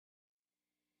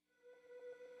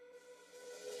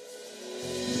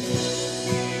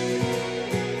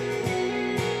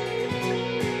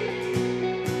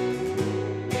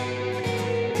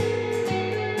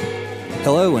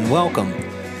Hello and welcome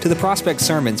to the Prospect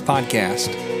Sermons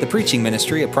podcast, the preaching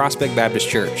ministry at Prospect Baptist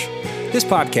Church. This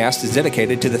podcast is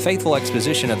dedicated to the faithful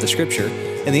exposition of the Scripture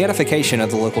and the edification of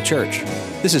the local church.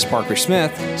 This is Parker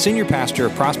Smith, Senior Pastor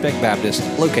of Prospect Baptist,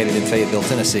 located in Fayetteville,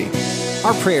 Tennessee.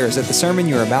 Our prayer is that the sermon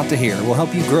you're about to hear will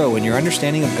help you grow in your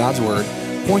understanding of God's Word,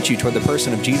 point you toward the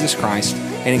person of Jesus Christ,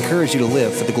 and encourage you to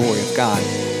live for the glory of God.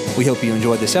 We hope you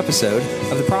enjoyed this episode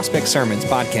of the Prospect Sermons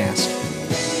podcast.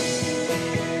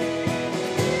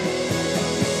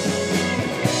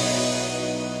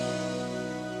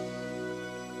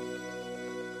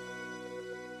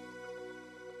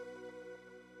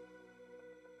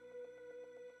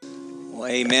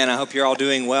 Amen. I hope you're all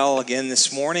doing well again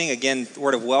this morning. Again,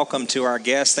 word of welcome to our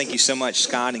guests. Thank you so much,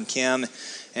 Scott and Kim,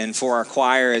 and for our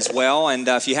choir as well. And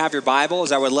if you have your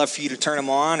Bibles, I would love for you to turn them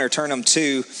on or turn them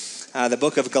to the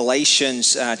book of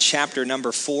Galatians, chapter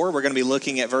number 4. We're going to be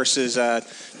looking at verses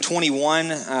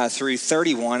 21 through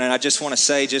 31. And I just want to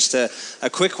say just a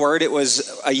quick word. It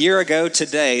was a year ago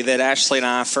today that Ashley and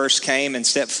I first came and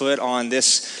stepped foot on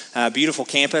this beautiful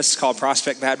campus called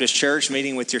Prospect Baptist Church,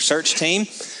 meeting with your search team.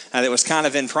 That was kind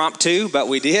of impromptu, but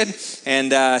we did.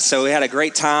 And so we had a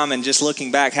great time, and just looking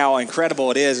back how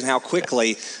incredible it is and how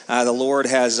quickly the Lord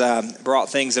has brought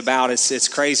things about. It's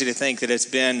crazy to think that it's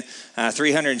been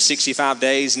 365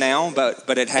 days now,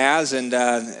 but it has, and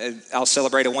I'll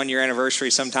celebrate a one-year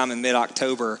anniversary sometime in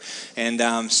mid-October.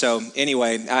 And so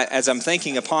anyway, as I'm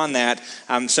thinking upon that,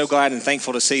 I'm so glad and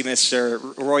thankful to see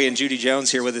Mr. Roy and Judy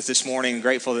Jones here with us this morning, and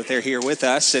grateful that they're here with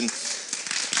us. And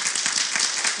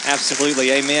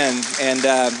absolutely, amen. And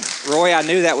Roy, I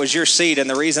knew that was your seat, and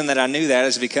the reason that I knew that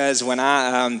is because when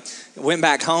I went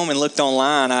back home and looked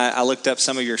online, I looked up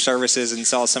some of your services and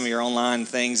saw some of your online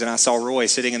things, and I saw Roy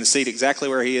sitting in the seat exactly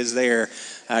where he is there,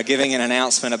 giving an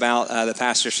announcement about the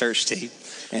pastor search team.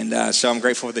 And so I'm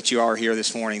grateful that you are here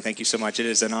this morning. Thank you so much. It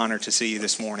is an honor to see you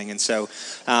this morning. And so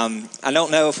I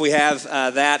don't know if we have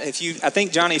that. I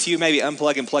think, Johnny, if you maybe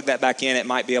unplug and plug that back in, it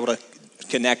might be able to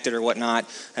connect it or whatnot.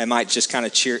 It might just kind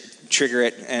of trigger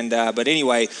it. And but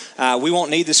anyway, we won't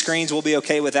need the screens. We'll be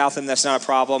okay without them. That's not a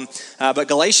problem. But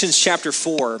Galatians chapter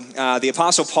 4, the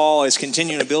Apostle Paul is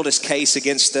continuing to build his case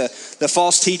against the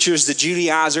false teachers, the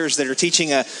Judaizers that are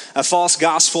teaching a false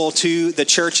gospel to the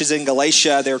churches in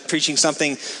Galatia. They're preaching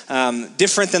something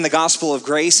different than the gospel of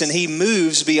grace. And he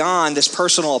moves beyond this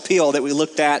personal appeal that we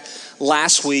looked at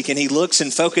last week. And he looks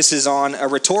and focuses on a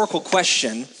rhetorical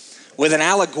question with an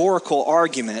allegorical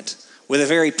argument with a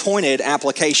very pointed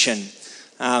application.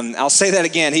 I'll say that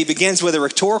again. He begins with a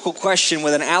rhetorical question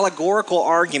with an allegorical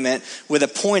argument with a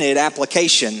pointed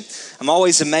application. I'm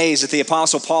always amazed at the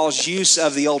Apostle Paul's use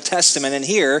of the Old Testament. And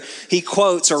here he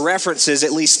quotes or references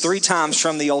at least 3 times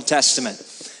from the Old Testament.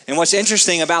 And what's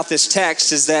interesting about this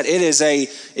text is that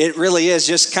it really is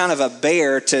just kind of a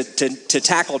bear to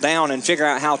tackle down and figure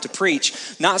out how to preach,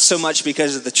 not so much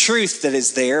because of the truth that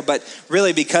is there, but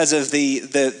really because of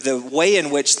the way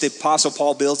in which the Apostle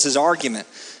Paul builds his argument.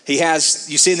 You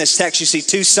see in this text, you see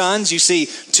 2 sons, you see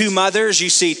 2 mothers, you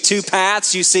see 2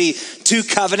 paths, you see 2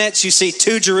 covenants, you see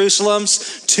 2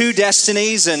 Jerusalems, 2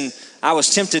 destinies, and I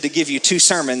was tempted to give you 2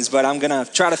 sermons, but I'm going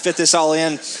to try to fit this all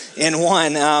in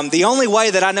one. The only way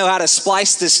that I know how to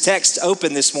splice this text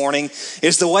open this morning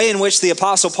is the way in which the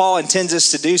Apostle Paul intends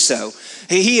us to do so.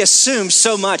 He assumes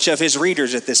so much of his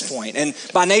readers at this point, and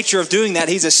by nature of doing that,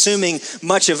 he's assuming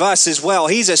much of us as well.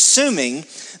 He's assuming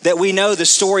that we know the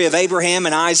story of Abraham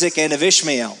and Isaac and of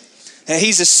Ishmael.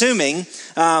 He's assuming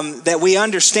that we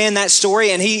understand that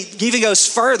story, and he even goes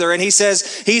further, and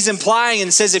he's implying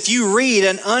and says, if you read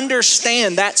and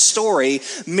understand that story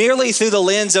merely through the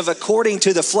lens of according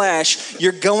to the flesh,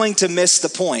 you're going to miss the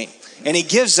point. And he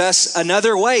gives us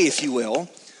another way, if you will,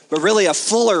 but really a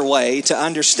fuller way to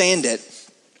understand it.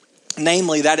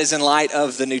 Namely, that is in light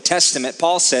of the New Testament.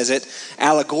 Paul says it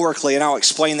allegorically, and I'll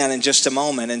explain that in just a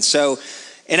moment. And so,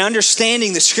 in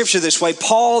understanding the scripture this way,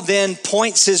 Paul then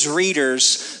points his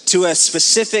readers to a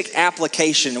specific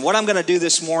application. And what I'm going to do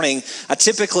this morning, I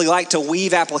typically like to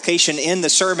weave application in the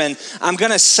sermon. I'm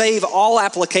going to save all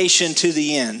application to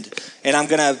the end, and I'm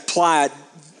going to apply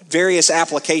various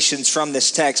applications from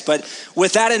this text. But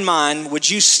with that in mind, would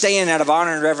you stand out of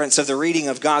honor and reverence of the reading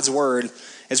of God's word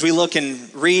as we look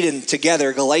and read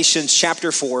together Galatians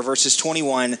chapter 4, verses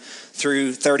 21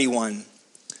 through 31.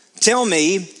 Tell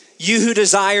me, you who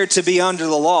desire to be under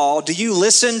the law, do you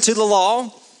listen to the law?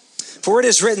 For it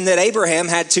is written that Abraham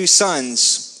had 2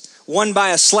 sons, one by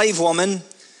a slave woman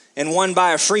and one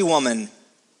by a free woman.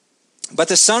 But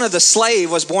the son of the slave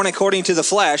was born according to the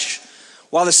flesh,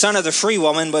 while the son of the free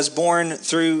woman was born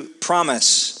through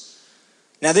promise.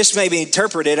 Now this may be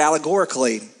interpreted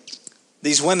allegorically.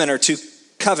 These women are 2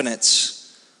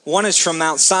 covenants. One is from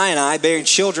Mount Sinai, bearing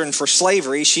children for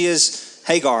slavery. She is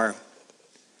Hagar.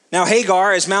 Now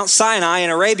Hagar is Mount Sinai in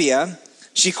Arabia.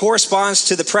 She corresponds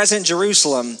to the present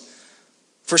Jerusalem,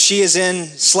 for she is in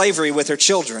slavery with her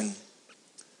children.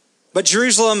 But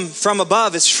Jerusalem from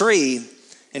above is free,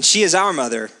 and she is our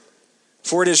mother.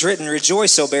 For it is written,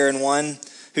 rejoice, O barren one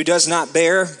who does not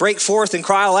bear. Break forth and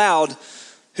cry aloud,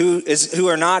 who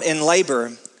are not in labor.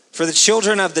 For the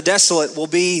children of the desolate will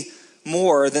be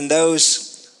more than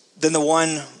the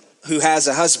one who has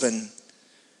a husband.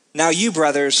 Now you,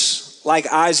 brothers, like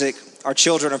Isaac, are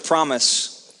children of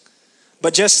promise.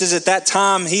 But just as at that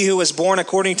time he who was born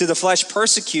according to the flesh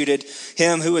persecuted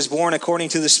him who was born according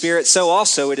to the Spirit, so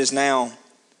also it is now.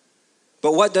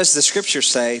 But what does the scripture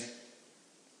say?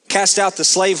 Cast out the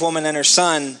slave woman and her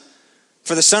son,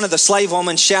 for the son of the slave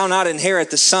woman shall not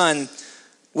inherit the son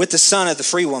with the son of the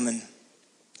free woman.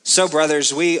 So,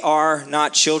 brothers, we are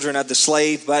not children of the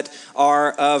slave, but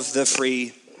are of the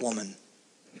free woman.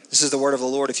 This is the word of the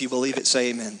Lord. If you believe it, say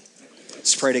amen.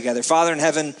 Let's pray together. Father in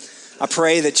heaven, I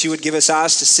pray that you would give us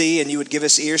eyes to see and you would give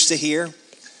us ears to hear.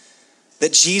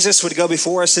 That Jesus would go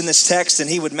before us in this text and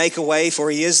he would make a way, for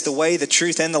he is the way, the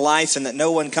truth, and the life, and that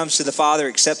no one comes to the Father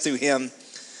except through him.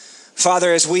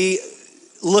 Father, as we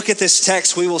look at this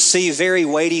text, we will see very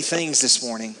weighty things this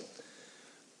morning.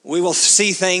 We will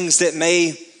see things that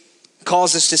may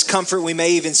cause us discomfort. We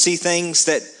may even see things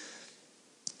that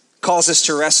cause us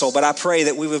to wrestle. But I pray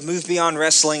that we would move beyond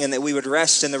wrestling and that we would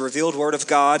rest in the revealed word of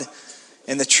God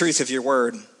and the truth of your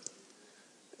word.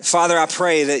 Father, I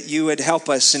pray that you would help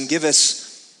us and give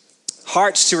us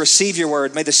hearts to receive your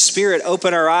word. May the Spirit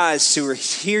open our eyes to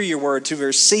hear your word, to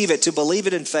receive it, to believe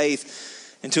it in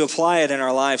faith, and to apply it in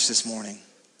our lives this morning.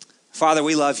 Father,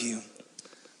 we love you,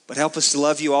 but help us to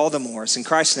love you all the more. It's in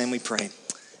Christ's name we pray.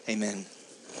 Amen.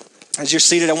 As you're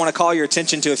seated, I want to call your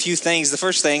attention to a few things. The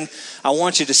first thing I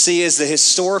want you to see is the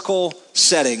historical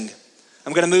setting.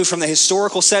 I'm going to move from the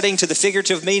historical setting to the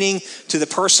figurative meaning to the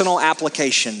personal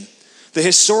application. The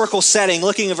historical setting,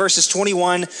 looking at verses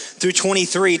 21 through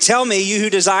 23. Tell me, you who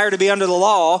desire to be under the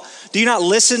law, do you not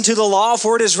listen to the law?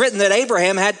 For it is written that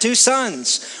Abraham had two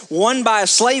sons, one by a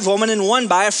slave woman and one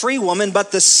by a free woman.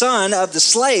 But the son of the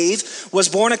slave was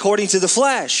born according to the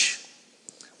flesh,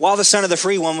 while the son of the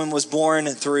free woman was born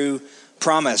through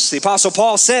promise. The Apostle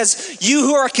Paul says, you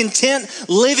who are content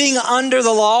living under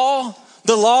the law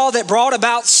that brought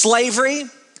about slavery,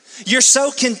 you're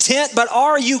so content, but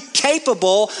are you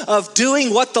capable of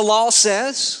doing what the law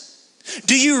says?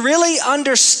 Do you really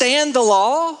understand the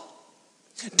law?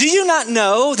 Do you not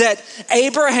know that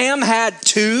Abraham had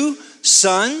two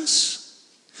sons?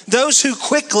 Those who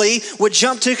quickly would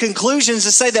jump to conclusions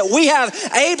and say that we have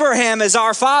Abraham as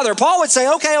our father. Paul would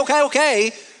say,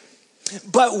 okay,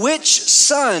 but which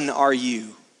son are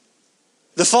you?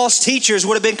 The false teachers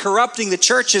would have been corrupting the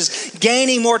churches,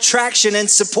 gaining more traction and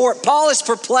support. Paul is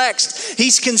perplexed.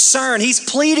 He's concerned. He's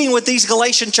pleading with these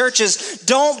Galatian churches.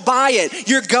 Don't buy it.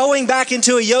 You're going back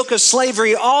into a yoke of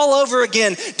slavery all over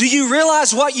again. Do you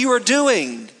realize what you are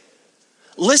doing?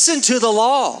 Listen to the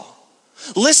law.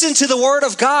 Listen to the word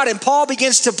of God. And Paul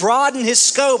begins to broaden his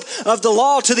scope of the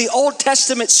law to the Old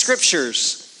Testament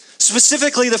scriptures.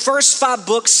 Specifically, the first 5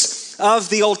 books of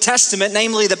the Old Testament,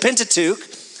 namely the Pentateuch,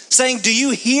 saying, do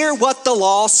you hear what the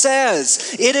law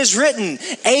says? It is written,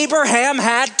 Abraham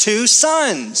had two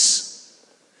sons.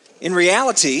 In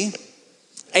reality,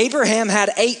 Abraham had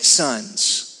 8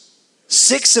 sons.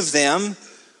 6 of them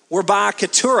were by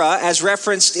Keturah, as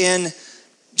referenced in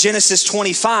Genesis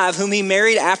 25, whom he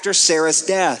married after Sarah's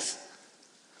death.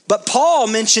 But Paul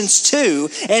mentions 2,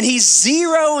 and he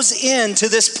zeroes in to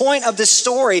this point of the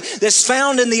story that's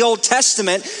found in the Old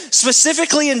Testament,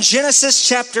 specifically in Genesis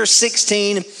chapter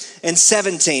 16 and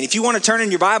 17. If you want to turn in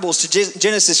your Bibles to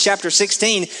Genesis chapter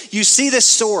 16, you see this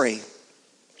story.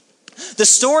 The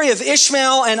story of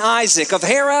Ishmael and Isaac, of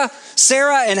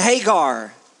Sarah and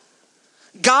Hagar.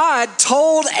 God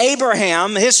told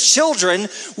Abraham his children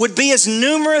would be as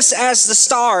numerous as the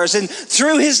stars, and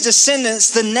through his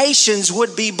descendants the nations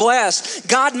would be blessed.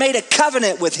 God made a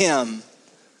covenant with him.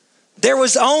 There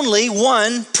was only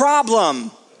one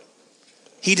problem.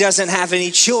 He doesn't have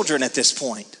any children at this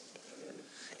point.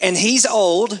 And he's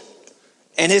old,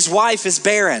 and his wife is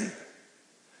barren.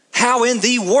 How in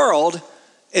the world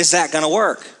is that going to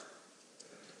work?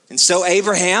 And so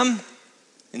Abraham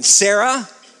and Sarah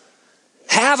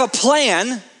have a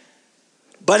plan,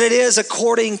 but it is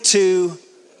according to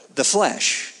the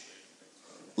flesh.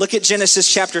 Look at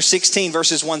Genesis chapter 16,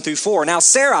 verses 1 through 4. Now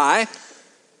Sarai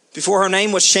before her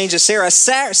name was changed to Sarah,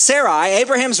 Sarai,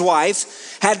 Abraham's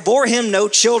wife, had bore him no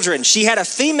children. She had a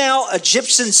female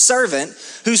Egyptian servant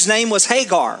whose name was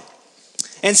Hagar.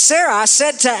 And Sarai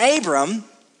said to Abram,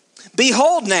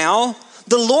 behold now,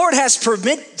 the Lord has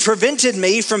prevented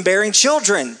me from bearing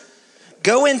children.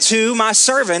 Go into my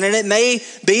servant, and it may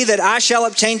be that I shall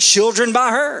obtain children by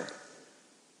her.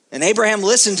 And Abraham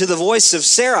listened to the voice of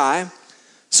Sarai.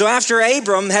 So after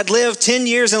Abram had lived 10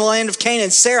 years in the land of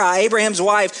Canaan, Sarai, Abraham's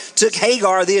wife, took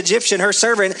Hagar, the Egyptian, her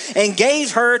servant, and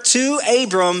gave her to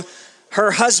Abram,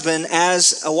 her husband,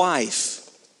 as a wife.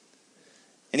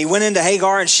 And he went into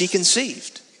Hagar, and she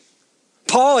conceived.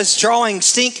 Paul is drawing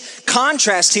distinct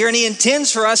contrast here, and he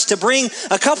intends for us to bring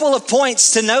a couple of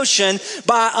points to notion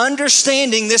by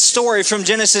understanding this story from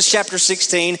Genesis chapter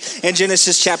 16 and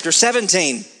Genesis chapter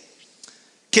 17.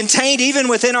 Contained even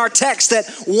within our text that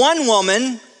one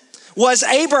woman was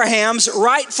Abraham's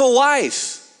rightful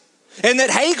wife, and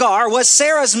that Hagar was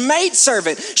Sarah's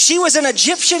maidservant. She was an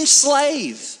Egyptian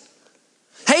slave.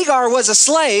 Hagar was a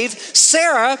slave.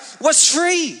 Sarah was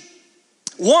free.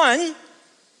 One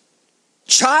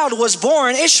child was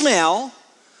born, Ishmael,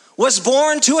 was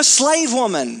born to a slave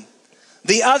woman.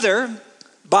 The other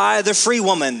by the free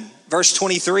woman. Verse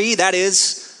 23, that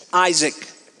is Isaac.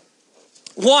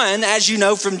 One, as you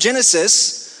know from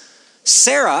Genesis,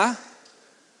 Sarah,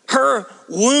 her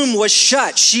womb was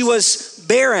shut. She was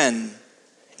barren.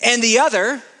 And the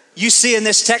other, you see in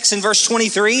this text in verse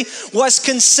 23, was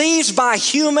conceived by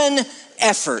human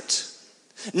effort.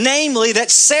 Namely, that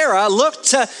Sarah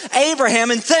looked to Abraham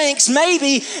and thinks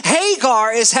maybe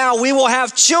Hagar is how we will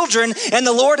have children and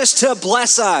the Lord is to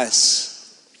bless us.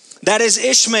 That is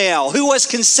Ishmael, who was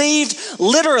conceived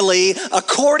literally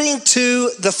according to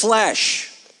the flesh.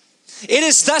 It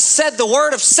is thus said the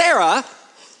word of Sarah,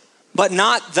 but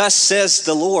not thus says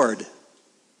the Lord.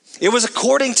 It was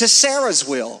according to Sarah's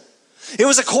will. It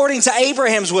was according to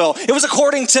Abraham's will. It was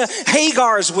according to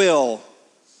Hagar's will.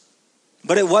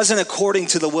 But it wasn't according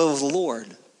to the will of the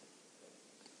Lord.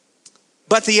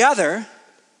 But the other,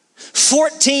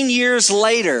 14 years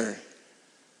later,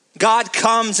 God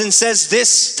comes and says,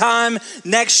 this time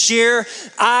next year,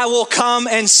 I will come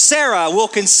and Sarah will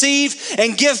conceive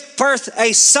and give birth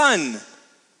a son,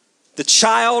 the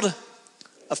child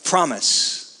of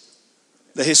promise,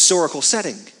 the historical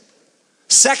setting.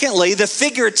 Secondly, the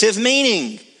figurative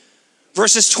meaning,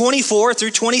 verses 24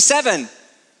 through 27.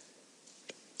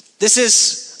 This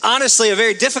is honestly a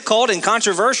very difficult and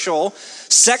controversial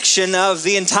section of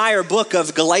the entire book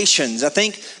of Galatians. I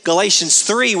think Galatians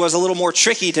 3 was a little more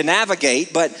tricky to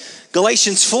navigate, but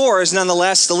Galatians 4 is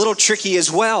nonetheless a little tricky as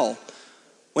well.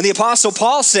 When the Apostle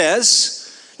Paul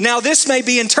says, now this may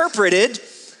be interpreted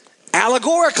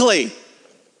allegorically,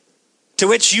 to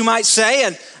which you might say,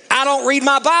 and I don't read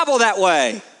my Bible that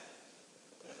way.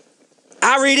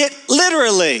 I read it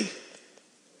literally.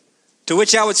 To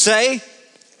which I would say,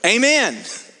 amen.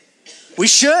 We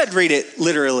should read it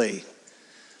literally,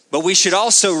 but we should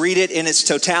also read it in its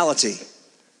totality.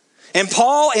 And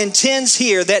Paul intends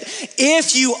here that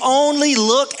if you only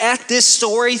look at this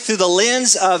story through the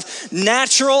lens of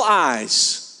natural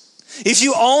eyes, if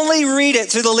you only read it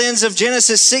through the lens of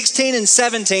Genesis 16 and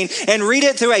 17 and read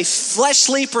it through a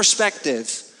fleshly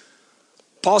perspective,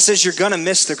 Paul says you're going to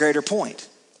miss the greater point.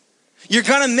 You're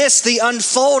going to miss the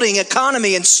unfolding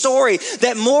economy and story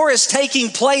that more is taking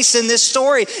place in this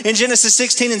story in Genesis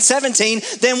 16 and 17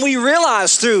 than we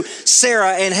realize through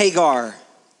Sarah and Hagar.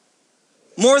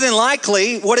 More than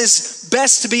likely, what is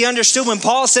best to be understood when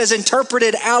Paul says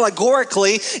interpreted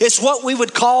allegorically, it's what we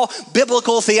would call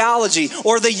biblical theology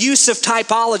or the use of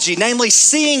typology, namely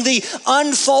seeing the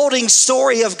unfolding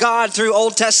story of God through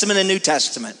Old Testament and New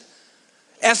Testament.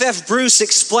 F.F. Bruce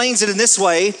explains it in this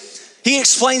way. He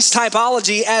explains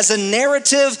typology as a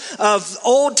narrative of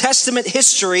Old Testament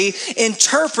history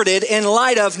interpreted in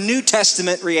light of New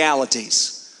Testament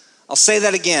realities. I'll say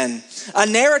that again. A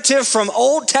narrative from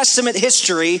Old Testament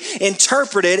history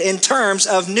interpreted in terms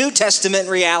of New Testament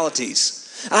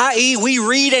realities. I.e., we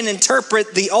read and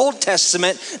interpret the Old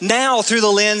Testament now through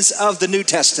the lens of the New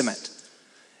Testament.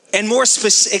 And more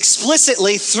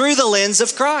explicitly through the lens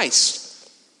of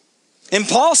Christ. And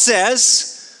Paul says,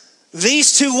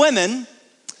 these two women,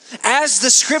 as the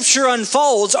scripture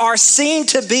unfolds, are seen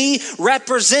to be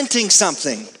representing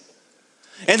something.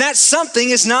 And that something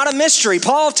is not a mystery.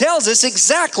 Paul tells us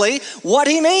exactly what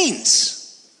he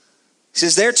means. He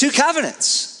says there are two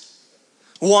covenants.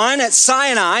 One at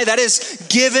Sinai, that is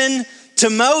given to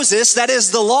Moses, that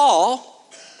is the law.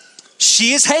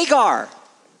 She is Hagar,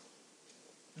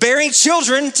 bearing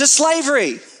children to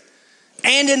slavery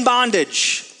and in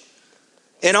bondage.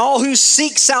 And all who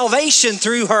seek salvation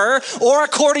through her, or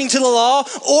according to the law,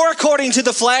 or according to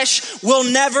the flesh, will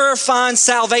never find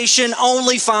salvation,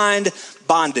 only find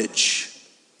bondage.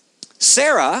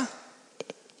 Sarah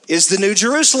is the New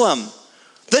Jerusalem,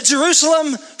 the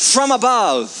Jerusalem from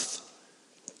above.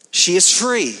 She is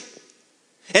free.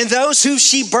 And those who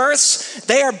she births,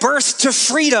 they are birthed to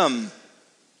freedom.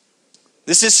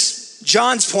 This is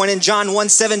John's point in John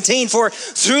 1:17. For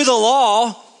through the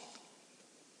law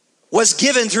was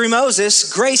given through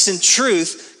Moses, grace and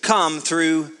truth come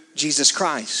through Jesus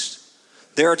Christ.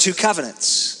 There are two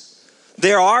covenants.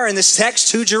 There are in this text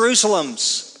two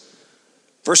Jerusalems.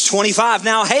 Verse 25,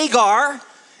 now Hagar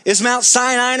is Mount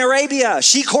Sinai in Arabia.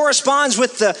 She corresponds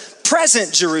with the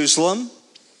present Jerusalem,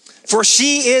 for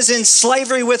she is in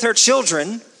slavery with her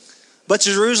children, but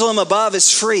Jerusalem above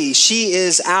is free. She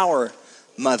is our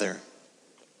mother.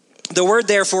 The word,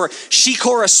 therefore, she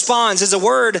corresponds is a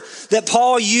word that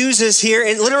Paul uses here.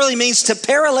 It literally means to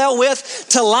parallel with,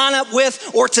 to line up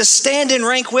with, or to stand in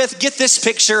rank with. Get this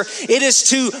picture. It is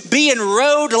to be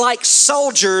enrolled like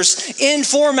soldiers in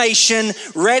formation,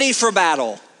 ready for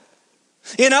battle.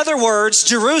 In other words,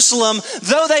 Jerusalem,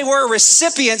 though they were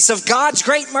recipients of God's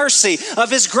great mercy, of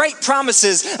his great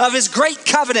promises, of his great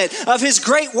covenant, of his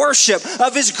great worship,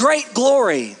 of his great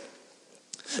glory,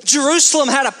 Jerusalem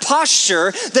had a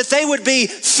posture that they would be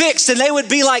fixed and they would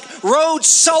be like road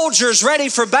soldiers ready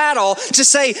for battle to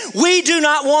say, we do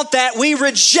not want that, we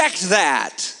reject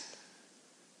that.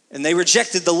 And they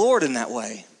rejected the Lord in that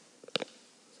way.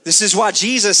 This is why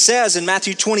Jesus says in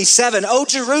Matthew 27, "O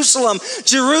Jerusalem,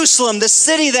 Jerusalem, the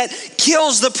city that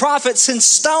kills the prophets and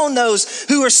stone those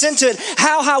who are sent to it,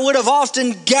 how I would have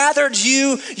often gathered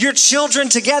you, your children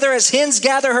together as hens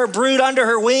gather her brood under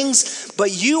her wings,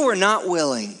 but you were not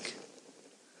willing.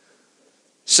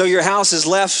 So your house has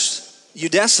left you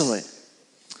desolate.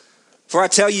 For I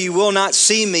tell you, you will not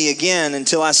see me again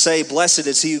until I say, blessed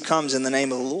is he who comes in the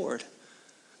name of the Lord."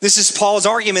 This is Paul's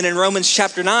argument in Romans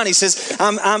chapter 9. He says,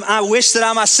 I wish that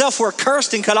I myself were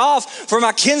cursed and cut off for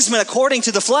my kinsmen according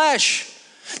to the flesh.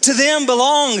 To them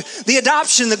belong the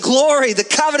adoption, the glory, the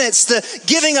covenants, the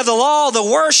giving of the law, the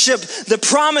worship, the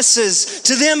promises.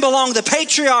 To them belong the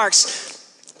patriarchs.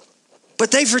 But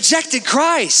they've rejected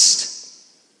Christ.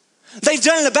 They've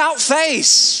done an about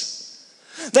face.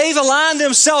 They've aligned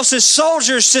themselves as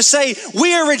soldiers to say,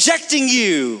 we are rejecting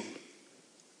you.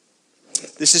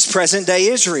 This is present day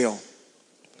Israel.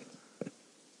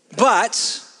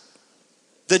 But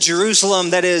the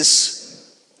Jerusalem that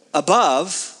is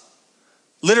above,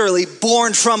 literally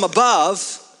born from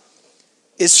above,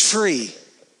 is free.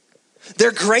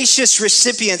 They're gracious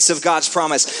recipients of God's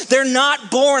promise. They're not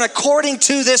born according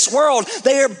to this world.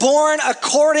 They are born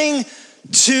according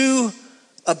to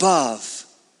above.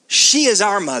 She is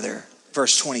our mother,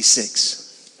 verse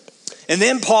 26. And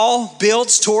then Paul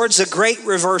builds towards a great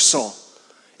reversal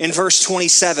in verse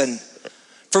 27,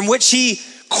 from which he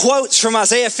quotes from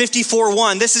Isaiah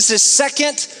 54:1. This is his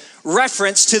second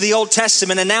reference to the Old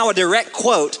Testament and now a direct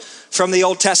quote from the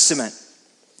Old Testament.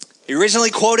 He originally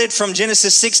quoted from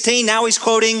Genesis 16, now he's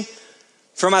quoting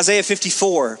from Isaiah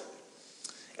 54,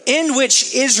 in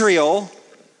which Israel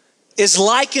is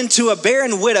likened to a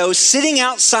barren widow sitting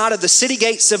outside of the city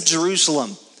gates of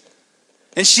Jerusalem.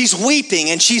 And she's weeping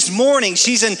and she's mourning.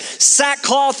 She's in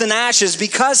sackcloth and ashes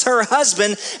because her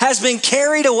husband has been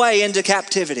carried away into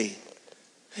captivity.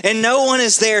 And no one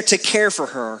is there to care for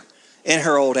her in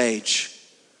her old age.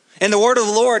 And the word of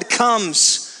the Lord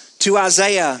comes to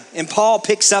Isaiah, and Paul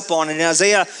picks up on it. In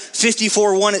Isaiah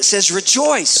 54:1, it says,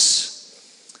 rejoice,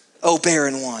 O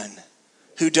barren one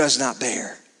who does not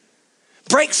bear.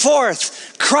 Break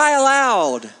forth, cry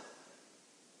aloud,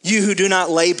 you who do not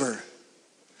labor.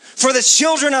 For the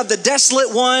children of the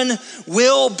desolate one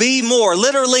will be more,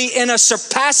 literally in a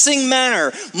surpassing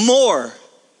manner, more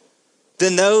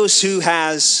than those who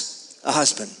has a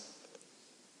husband.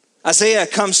 Isaiah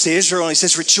comes to Israel and he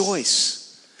says,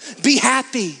 rejoice, be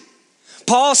happy.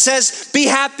 Paul says, be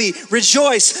happy,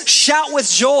 rejoice, shout with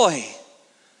joy.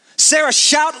 Sarah,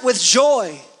 shout with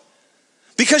joy.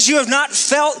 Because you have not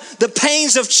felt the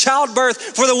pains of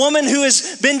childbirth, for the woman who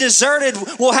has been deserted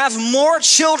will have more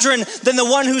children than the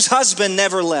one whose husband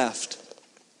never left.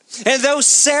 And though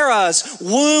Sarah's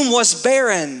womb was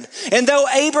barren, and though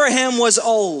Abraham was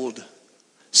old,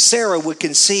 Sarah would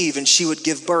conceive and she would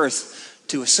give birth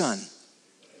to a son.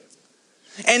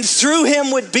 And through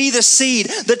him would be the seed,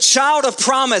 the child of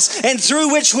promise, and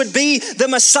through which would be the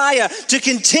Messiah to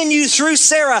continue through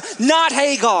Sarah, not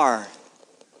Hagar.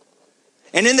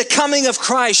 And in the coming of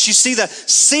Christ, you see the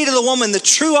seed of the woman, the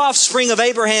true offspring of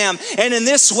Abraham. And in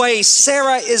this way,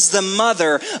 Sarah is the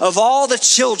mother of all the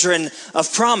children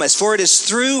of promise. For it is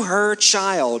through her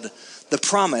child the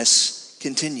promise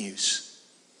continues.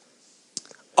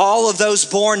 All of those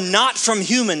born not from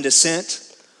human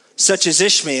descent, such as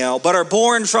Ishmael, but are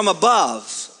born from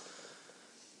above.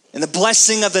 And the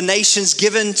blessing of the nations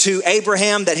given to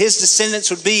Abraham, that his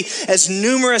descendants would be as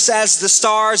numerous as the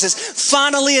stars, is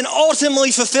finally and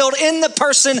ultimately fulfilled in the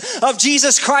person of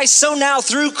Jesus Christ. So now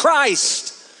through Christ,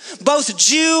 both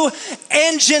Jew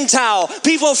and Gentile,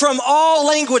 people from all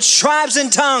language, tribes,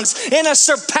 and tongues, in a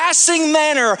surpassing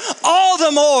manner, all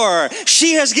the more,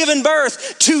 she has given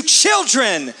birth to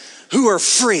children who are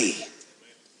free.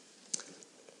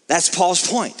 That's Paul's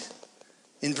point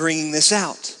in bringing this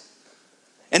out.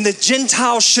 And the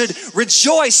Gentiles should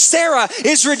rejoice. Sarah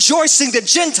is rejoicing. The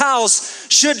Gentiles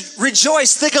should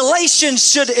rejoice. The Galatians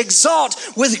should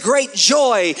exult with great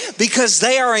joy because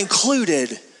they are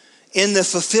included in the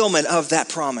fulfillment of that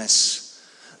promise.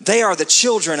 They are the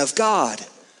children of God.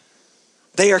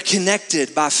 They are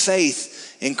connected by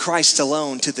faith in Christ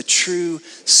alone to the true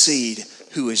seed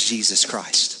who is Jesus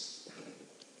Christ.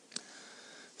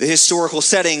 The historical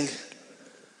setting,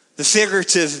 the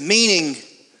figurative meaning,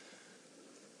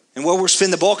 and where we'll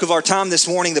spend the bulk of our time this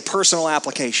morning, the personal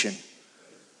application.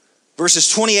 Verses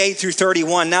 28 through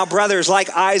 31. Now, brothers, like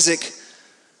Isaac,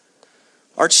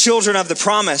 are children of the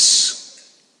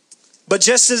promise. But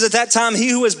just as at that time he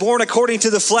who was born according to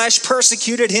the flesh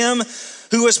persecuted him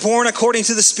who was born according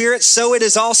to the Spirit, so it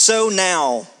is also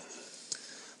now.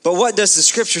 But what does the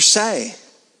scripture say?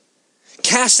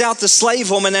 Cast out the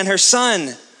slave woman and her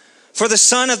son, for the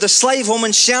son of the slave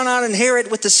woman shall not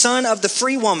inherit with the son of the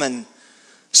free woman.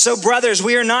 So, brothers,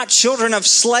 we are not children of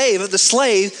the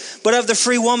slave, but of the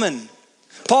free woman.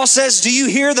 Paul says, do you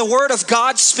hear the word of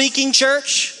God speaking,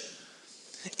 church?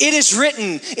 It is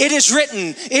written, it is written,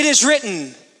 it is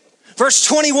written. Verse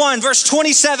 21, verse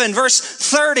 27, verse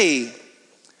 30.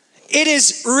 It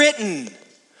is written.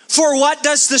 For what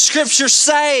does the scripture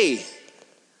say?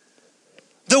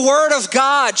 The word of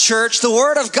God, church, the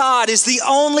word of God is the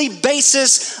only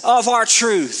basis of our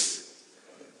truth.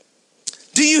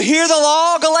 Do you hear the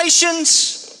law,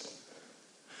 Galatians?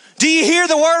 Do you hear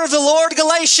the word of the Lord,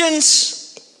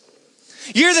 Galatians?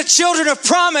 You're the children of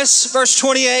promise, verse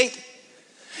 28.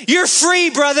 You're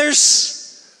free,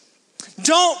 brothers.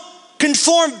 Don't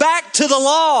conform back to the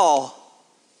law.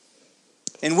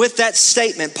 And with that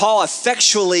statement, Paul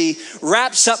effectually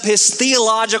wraps up his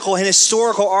theological and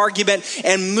historical argument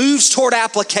and moves toward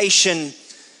application.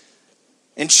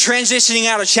 And transitioning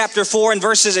out of chapter 4 and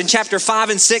verses in chapter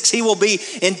 5 and 6, he will be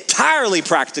entirely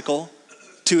practical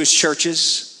to his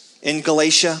churches in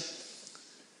Galatia.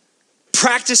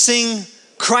 Practicing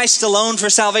Christ alone for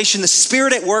salvation, the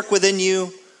Spirit at work within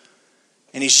you.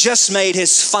 And he's just made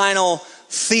his final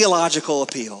theological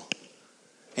appeal.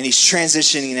 And he's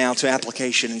transitioning now to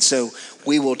application. And so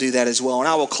we will do that as well. And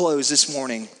I will close this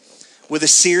morning with a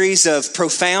series of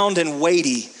profound and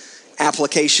weighty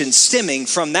application stemming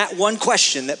from that one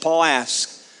question that Paul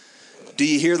asked. Do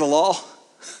you hear the law?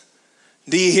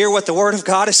 Do you hear what the word of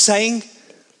God is saying?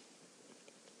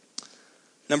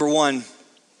 Number one,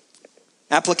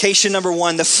 application number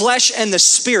one, the flesh and the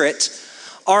spirit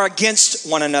are against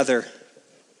one another.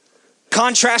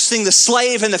 Contrasting the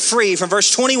slave and the free from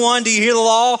verse 21, do you hear the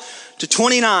law, to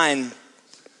 29.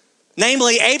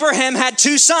 Namely, Abraham had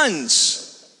two sons.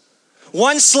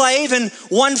 One slave and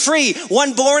one free.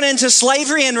 One born into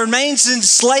slavery and remains in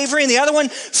slavery, and the other one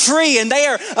free. And they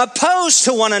are opposed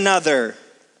to one another.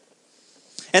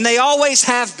 And they always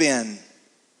have been.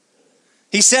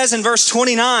 He says in verse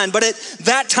 29, but at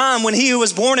that time when he who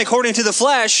was born according to the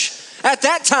flesh, at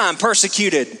that time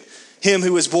persecuted him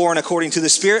who was born according to the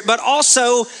Spirit, but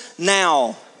also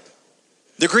now.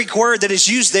 The Greek word that is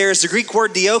used there is the Greek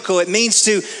word dioko. It means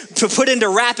to put into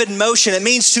rapid motion. It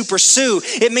means to pursue.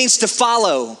 It means to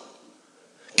follow.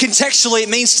 Contextually, it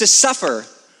means to suffer.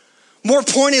 More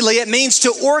pointedly, it means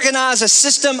to organize a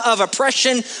system of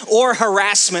oppression or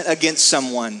harassment against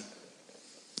someone.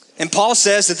 And Paul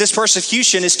says that this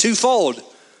persecution is twofold.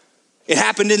 It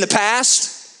happened in the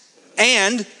past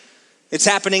and it's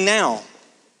happening now.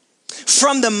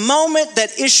 From the moment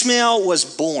that Ishmael was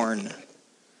born,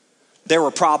 there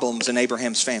were problems in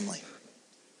Abraham's family.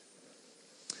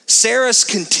 Sarah's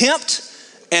contempt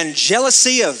and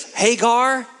jealousy of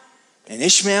Hagar and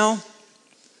Ishmael.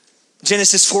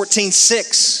 Genesis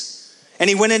 14:6. And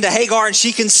he went into Hagar and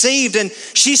she conceived, and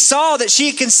she saw that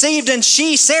she had conceived, and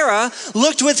she, Sarah,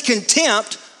 looked with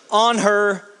contempt on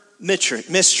her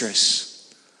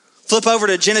mistress. Flip over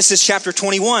to Genesis chapter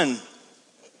 21.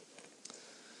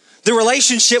 The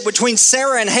relationship between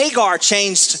Sarah and Hagar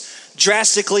changed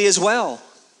drastically as well.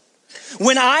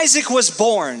 When Isaac was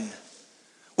born,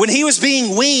 when he was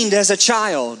being weaned as a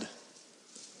child,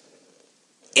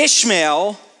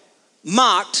 Ishmael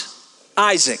mocked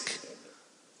Isaac,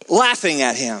 laughing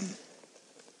at him.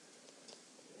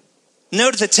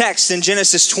 Note the text in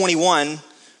Genesis 21,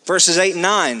 verses 8 and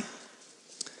 9.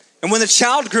 And when the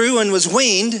child grew and was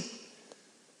weaned,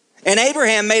 and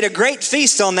Abraham made a great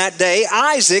feast on that day,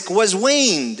 Isaac was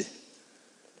weaned.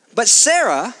 But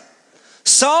Sarah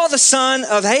saw the son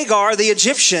of Hagar, the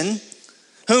Egyptian,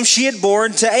 whom she had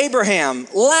borne to Abraham,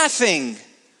 laughing.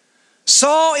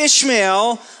 Saw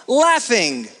Ishmael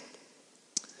laughing.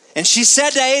 And she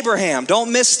said to Abraham,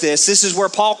 don't miss this. This is where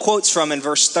Paul quotes from in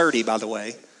verse 30, by the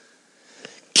way.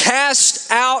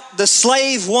 Cast out the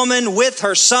slave woman with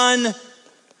her son,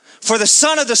 for the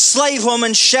son of the slave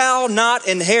woman shall not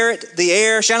be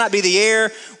the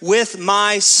heir with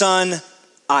my son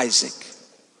Isaac.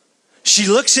 She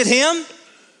looks at him,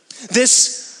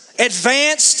 this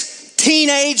advanced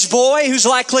teenage boy who's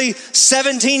likely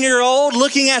 17-year-old,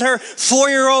 looking at her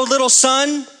 4-year-old little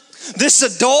son, this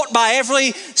adult by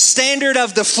every standard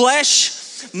of the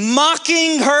flesh,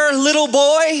 mocking her little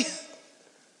boy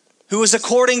who was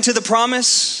according to the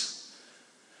promise.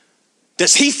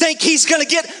 Does he think he's going to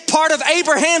get part of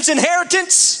Abraham's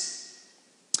inheritance?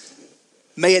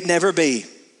 May it never be.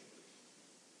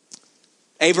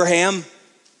 Abraham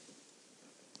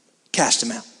cast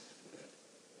him out.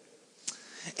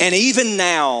 And even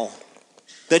now,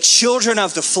 the children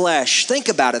of the flesh, think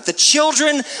about it, the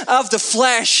children of the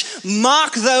flesh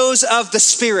mock those of the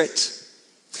Spirit.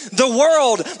 The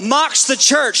world mocks the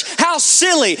church. How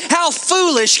silly, how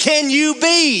foolish can you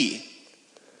be?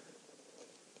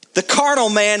 The carnal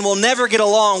man will never get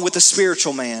along with the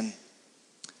spiritual man.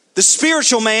 The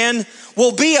spiritual man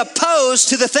will be opposed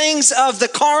to the things of the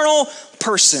carnal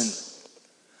person.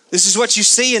 This is what you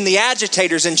see in the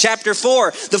agitators in chapter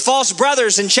 4, the false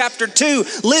brothers in chapter 2,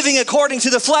 living according to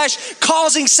the flesh,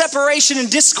 causing separation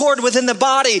and discord within the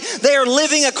body. They are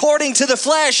living according to the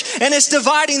flesh, and it's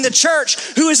dividing the church,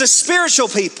 who is a spiritual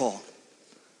people.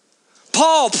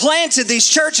 Paul planted these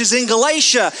churches in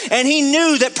Galatia, and he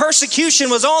knew that persecution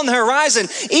was on the horizon.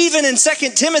 Even in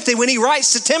 2 Timothy, when he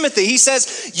writes to Timothy, he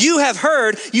says, you have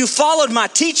heard, you followed my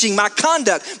teaching, my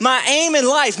conduct, my aim in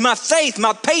life, my faith,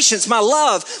 my patience, my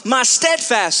love, my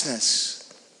steadfastness,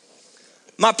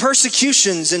 my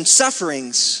persecutions and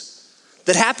sufferings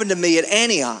that happened to me at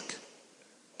Antioch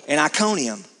and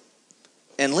Iconium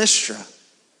and Lystra.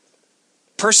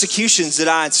 Persecutions that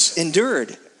I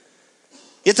endured.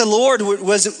 Yet the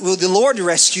Lord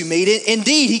rescue me.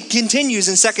 Indeed, he continues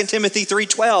in 2 Timothy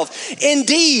 3:12.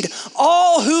 Indeed,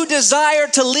 all who desire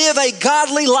to live a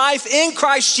godly life in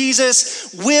Christ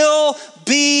Jesus will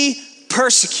be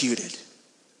persecuted.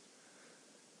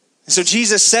 And so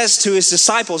Jesus says to his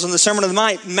disciples in the Sermon on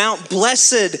the Mount,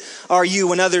 blessed are you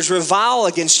when others revile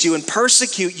against you and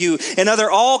persecute you and utter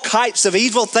all types of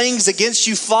evil things against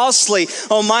you falsely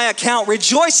on my account.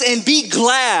 Rejoice and be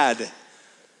glad,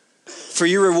 for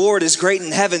your reward is great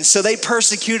in heaven. So they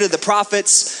persecuted the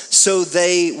prophets, so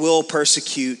they will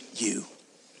persecute you.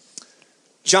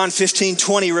 John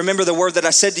 15:20, remember the word that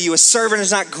I said to you, a servant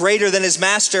is not greater than his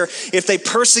master. If they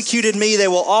persecuted me, they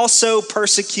will also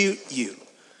persecute you.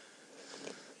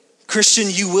 Christian,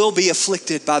 you will be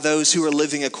afflicted by those who are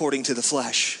living according to the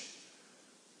flesh.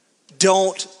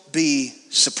 Don't be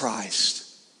surprised,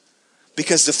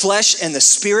 because the flesh and the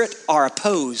spirit are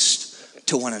opposed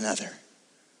to one another.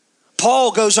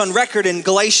 Paul goes on record in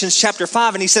Galatians chapter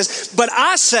 5 and he says, but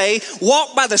I say,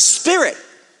 walk by the Spirit,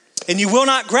 and you will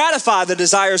not gratify the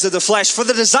desires of the flesh. For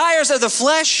the desires of the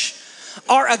flesh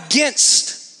are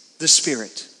against the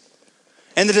Spirit,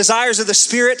 and the desires of the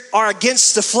Spirit are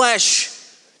against the flesh,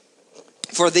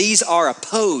 for these are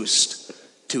opposed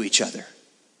to each other.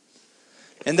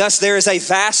 And thus there is a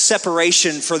vast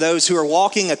separation for those who are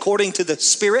walking according to the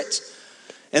Spirit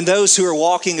and those who are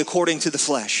walking according to the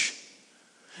flesh.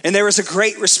 And there is a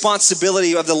great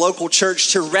responsibility of the local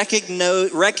church to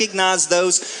recognize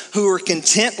those who are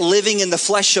content living in the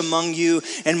flesh among you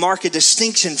and mark a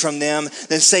distinction from them,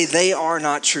 then say they are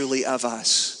not truly of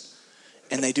us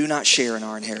and they do not share in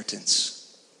our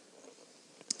inheritance.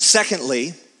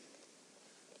 Secondly,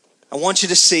 I want you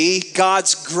to see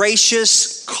God's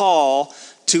gracious call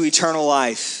to eternal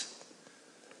life.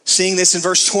 Seeing this in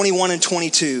verse 21 and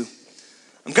 22.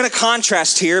 I'm going to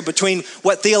contrast here between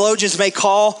what theologians may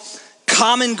call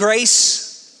common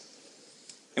grace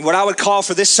and what I would call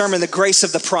for this sermon the grace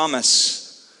of the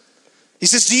promise. He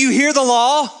says, do you hear the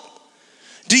law?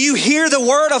 Do you hear the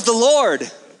word of the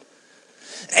Lord?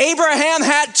 Abraham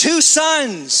had 2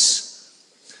 sons,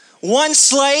 one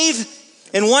slave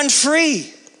and one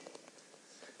free.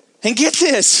 And get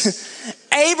this,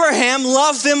 Abraham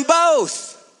loved them both.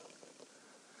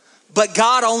 But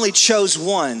God only chose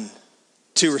one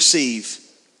to receive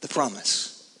the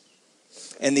promise.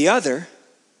 And the other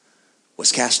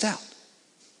was cast out.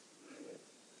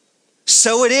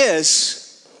 So it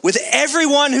is with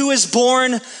everyone who is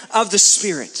born of the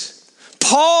Spirit.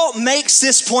 Paul makes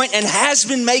this point and has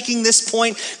been making this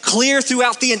point clear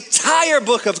throughout the entire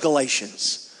book of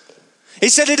Galatians. He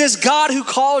said, it is God who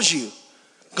calls you,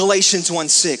 Galatians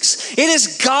 1:6. It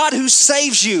is God who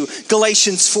saves you,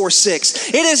 Galatians 4:6.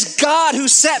 It is God who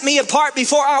set me apart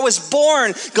before I was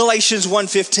born, Galatians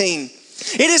 1:15.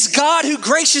 It is God who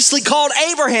graciously called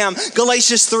Abraham,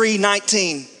 Galatians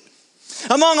 3:19.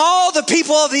 Among all the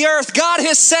people of the earth, God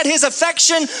has set his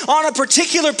affection on a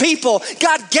particular people.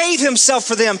 God gave himself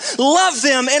for them, loved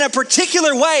them in a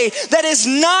particular way that is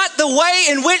not the way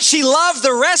in which he loved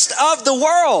the rest of the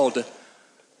world.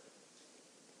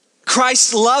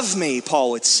 Christ loved me,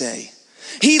 Paul would say.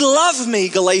 He loved me,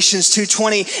 Galatians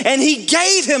 2:20, and he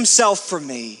gave himself for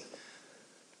me.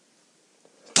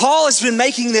 Paul has been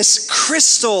making this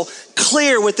crystal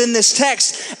clear within this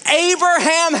text.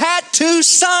 Abraham had 2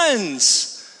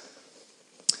 sons.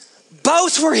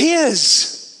 Both were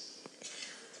his.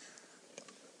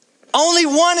 Only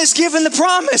one is given the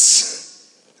promise.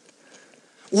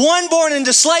 One born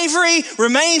into slavery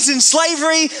remains in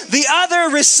slavery. The other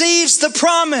receives the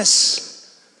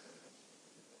promise.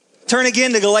 Turn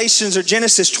again to Galatians or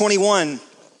Genesis 21.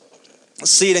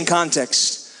 Let's see it in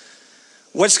context.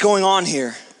 What's going on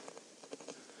here?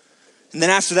 And then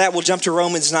after that, we'll jump to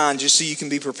Romans 9 just so you can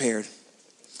be prepared.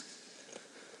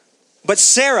 But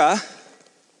Sarah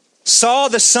saw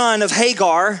the son of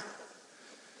Hagar,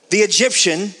 the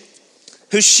Egyptian,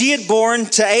 who she had borne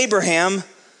to Abraham,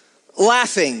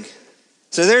 laughing.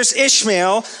 So there's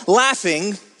Ishmael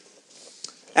laughing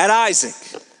at Isaac.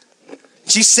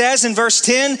 She says in verse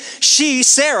 10, she,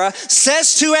 Sarah,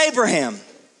 says to Abraham,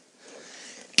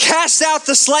 cast out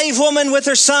the slave woman with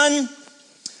her son,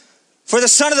 for the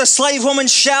son of the slave woman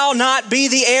shall not be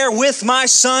the heir with my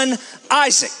son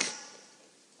Isaac.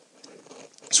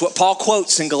 It's what Paul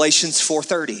quotes in Galatians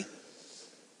 4:30.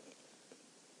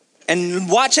 And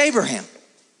watch Abraham.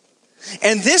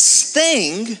 And this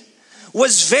thing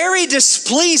was very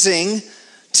displeasing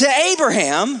to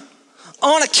Abraham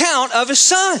on account of his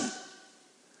son.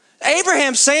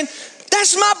 Abraham's saying,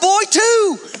 that's my boy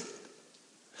too.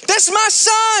 That's my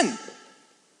son.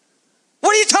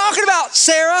 What are you talking about,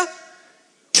 Sarah?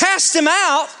 Cast him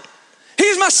out.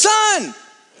 He's my son.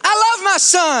 I love my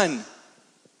son.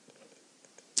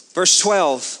 Verse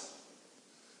 12.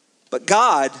 But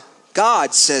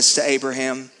God says to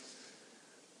Abraham,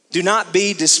 do not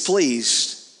be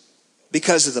displeased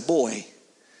because of the boy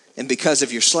and because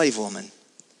of your slave woman.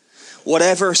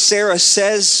 Whatever Sarah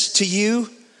says to you,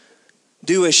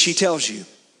 do as she tells you.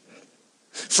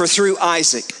 For through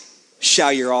Isaac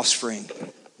shall your offspring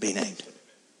be named.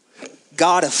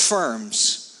 God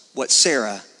affirms what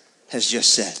Sarah has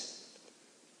just said.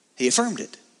 He affirmed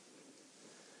it.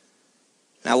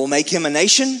 And I will make him a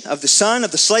nation of the son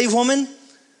of the slave woman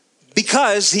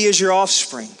because he is your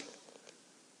offspring.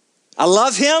 I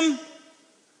love him,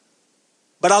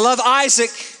 but I love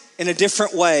Isaac in a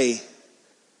different way.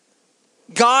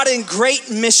 God in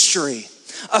great mystery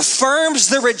affirms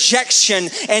the rejection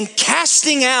and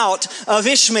casting out of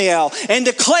Ishmael and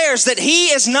declares that he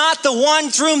is not the one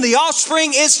through whom the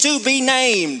offspring is to be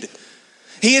named.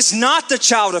 He is not the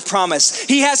child of promise.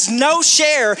 He has no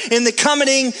share in the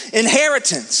coming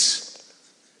inheritance.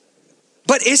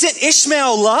 But isn't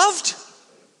Ishmael loved?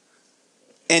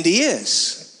 And he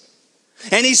is.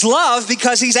 And he's loved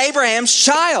because he's Abraham's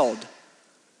child.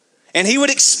 And he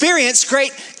would experience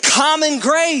great common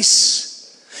grace.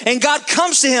 And God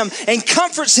comes to him and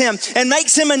comforts him and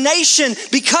makes him a nation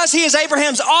because he is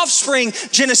Abraham's offspring,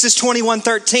 Genesis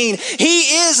 21:13. He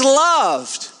is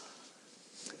loved,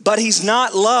 but he's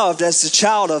not loved as the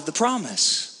child of the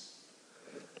promise.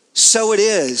 So it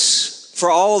is for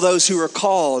all those who are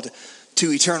called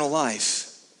to eternal life.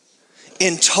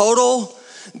 In total,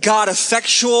 God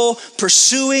effectual,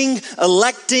 pursuing,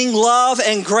 electing love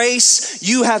and grace,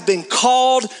 you have been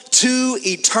called to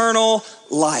eternal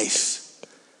life.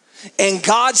 And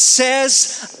God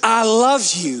says, I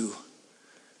love you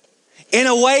in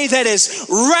a way that is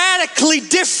radically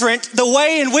different the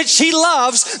way in which he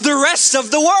loves the rest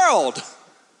of the world.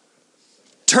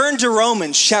 Turn to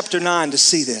Romans chapter 9 to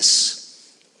see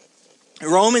this.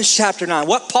 Romans chapter 9.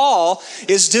 What Paul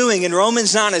is doing in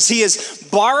Romans 9 is he is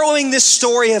borrowing this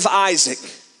story of Isaac.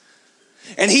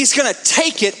 And he's going to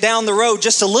take it down the road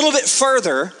just a little bit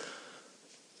further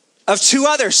of two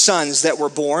other sons that were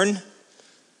born,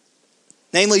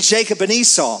 namely Jacob and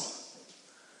Esau.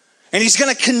 And he's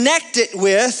going to connect it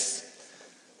with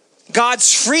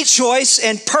God's free choice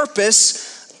and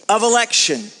purpose of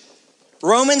election.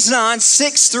 Romans 9,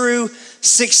 6 through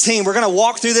 16. We're going to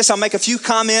walk through this. I'll make a few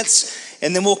comments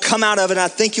and then we'll come out of it. And I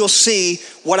think you'll see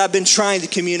what I've been trying to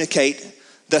communicate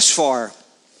thus far.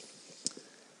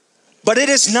 But it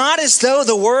is not as though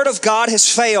the word of God has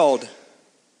failed.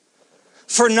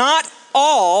 For not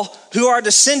all who are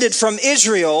descended from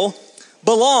Israel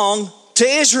belong to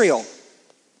Israel.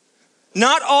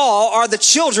 Not all are the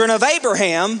children of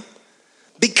Abraham,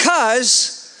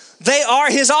 because they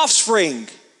are his offspring.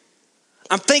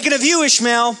 I'm thinking of you,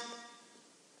 Ishmael.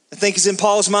 I think it's in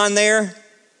Paul's mind there.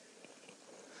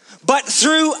 But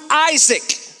through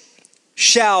Isaac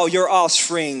shall your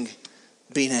offspring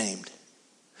be named.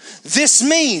 This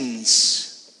means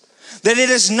that it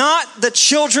is not the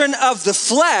children of the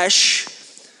flesh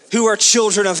who are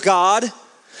children of God,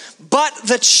 but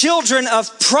the children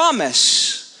of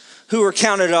promise who are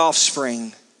counted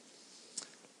offspring.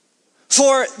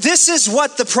 For this is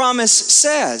what the promise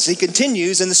says. He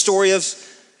continues in the story of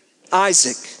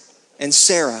Isaac and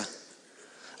Sarah.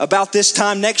 About this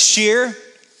time next year,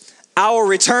 I will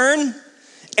return,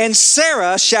 and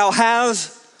Sarah shall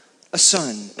have a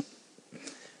son.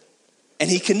 And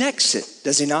he connects it,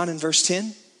 does he not, in verse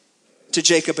 10, to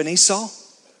Jacob and Esau?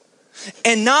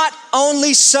 And not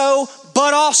only so,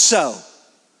 but also.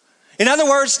 In other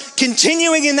words,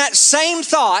 continuing in that same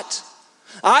thought,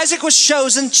 Isaac was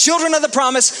chosen, children of the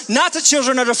promise, not the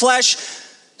children of the flesh.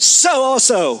 So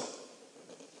also,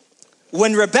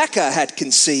 when Rebekah had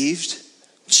conceived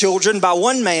children by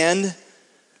one man,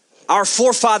 our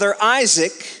forefather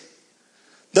Isaac,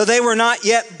 though they were not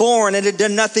yet born and had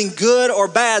done nothing good or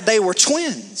bad, they were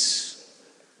twins.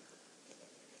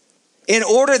 In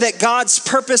order that God's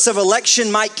purpose of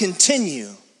election might continue,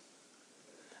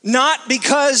 not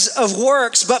because of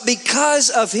works, but because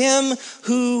of him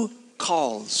who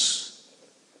calls.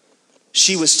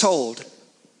 She was told,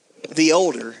 the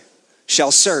older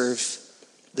shall serve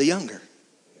the younger.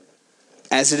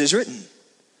 As it is written,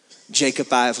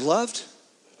 Jacob I have loved,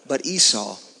 but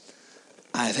Esau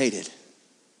I have hated.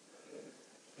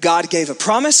 God gave a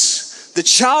promise. The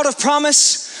child of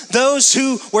promise, those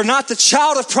who were not the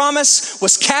child of promise,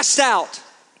 was cast out.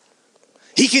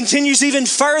 He continues even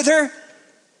further.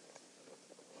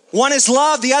 One is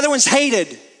loved, the other one's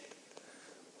hated.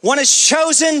 One is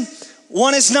chosen,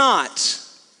 one is not.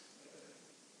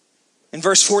 In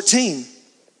verse 14,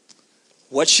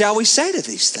 what shall we say to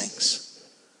these things?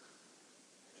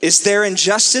 Is there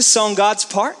injustice on God's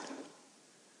part?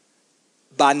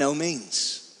 By no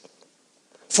means.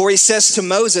 For he says to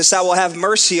Moses, I will have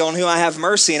mercy on whom I have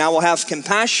mercy, and I will have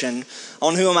compassion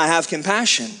on whom I have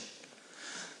compassion.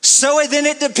 So then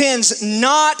it depends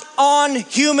not on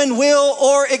human will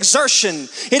or exertion.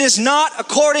 It is not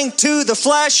according to the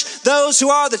flesh, those who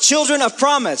are the children of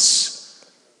promise.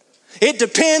 It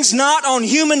depends not on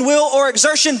human will or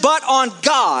exertion, but on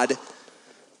God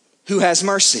who has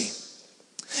mercy.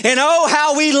 And oh,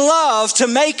 how we love to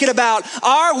make it about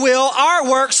our will, our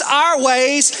works, our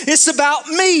ways. It's about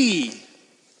me.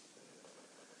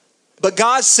 But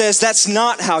God says that's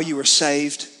not how you were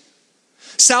saved.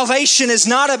 Salvation is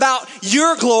not about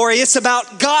your glory, it's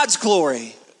about God's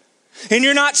glory. And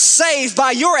you're not saved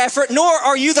by your effort, nor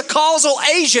are you the causal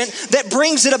agent that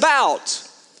brings it about.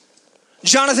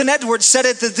 Jonathan Edwards said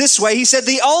it this way. He said,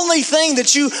 the only thing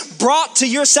that you brought to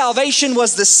your salvation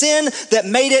was the sin that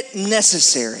made it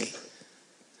necessary.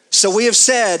 So we have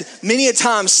said many a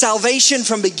time, salvation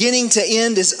from beginning to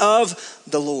end is of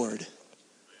the Lord.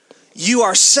 You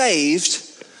are saved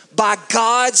by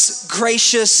God's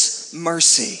gracious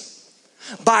mercy,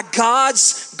 by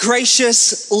God's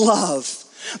gracious love,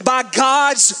 by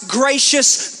God's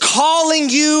gracious calling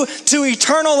you to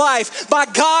eternal life, by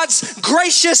God's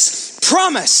gracious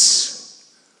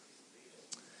promise.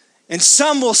 And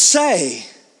some will say,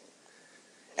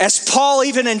 as Paul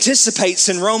even anticipates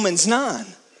in Romans 9,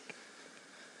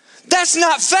 that's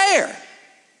not fair.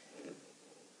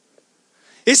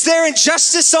 Is there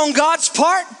injustice on God's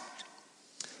part?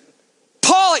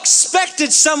 Paul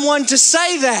expected someone to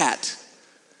say that.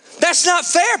 That's not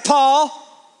fair, Paul.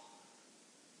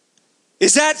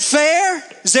 Is that fair?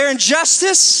 Is there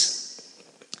injustice?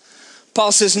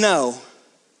 Paul says, no,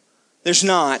 there's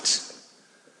not.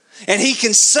 And he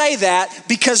can say that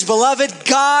because, beloved,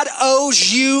 God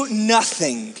owes you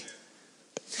nothing.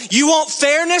 You want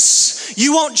fairness?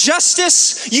 You want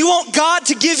justice? You want God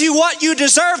to give you what you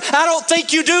deserve? I don't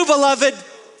think you do, beloved.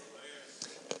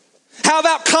 How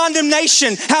about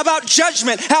condemnation? How about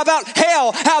judgment? How about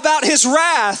hell? How about his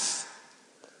wrath?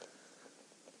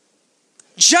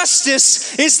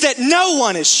 Justice is that no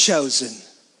one is chosen.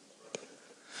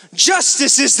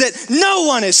 Justice is that no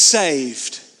one is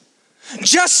saved.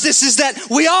 Justice is that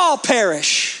we all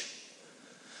perish.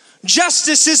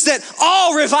 Justice is that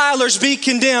all revilers be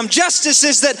condemned. Justice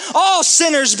is that all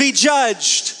sinners be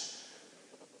judged.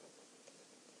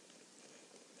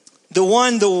 The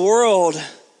world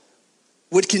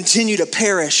would continue to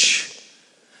perish.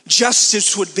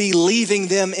 Justice would be leaving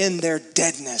them in their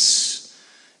deadness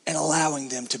and allowing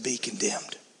them to be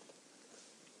condemned.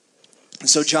 And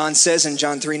so John says in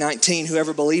John 3:19,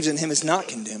 whoever believes in him is not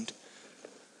condemned.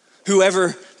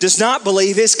 Whoever does not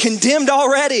believe is condemned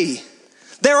already.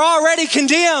 They're already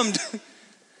condemned.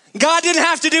 God didn't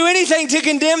have to do anything to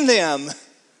condemn them.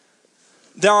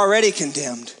 They're already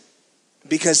condemned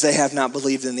because they have not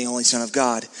believed in the only Son of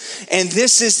God. And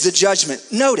this is the judgment.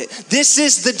 Note it. This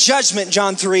is the judgment,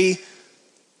 John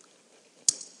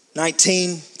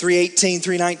 3:19, 3:18,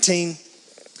 3:19.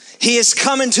 He is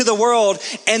come into the world,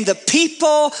 and the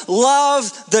people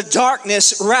love the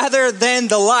darkness rather than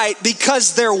the light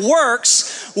because their works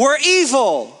were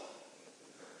evil.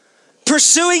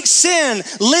 Pursuing sin,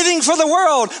 living for the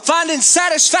world, finding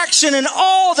satisfaction in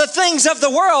all the things of the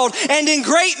world, and in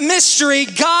great mystery,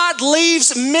 God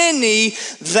leaves many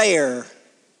there.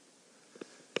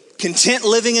 Content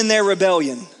living in their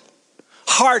rebellion,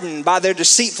 hardened by their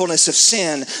deceitfulness of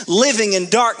sin, living in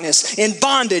darkness, in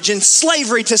bondage, in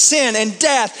slavery to sin and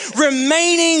death,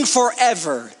 remaining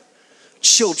forever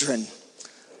children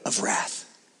of wrath.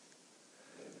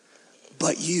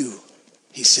 But you,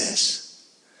 he says,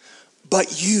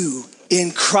 but you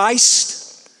in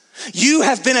Christ, you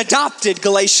have been adopted,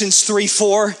 Galatians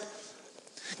 3:4.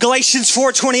 Galatians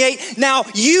 4:28. Now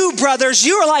you, brothers,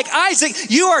 you are like Isaac.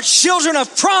 You are children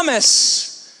of promise.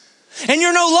 And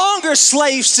you're no longer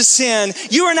slaves to sin.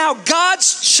 You are now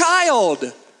God's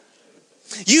child.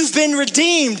 You've been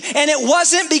redeemed. And it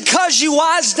wasn't because you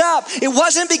wised up. It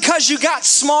wasn't because you got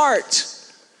smart.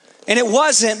 And it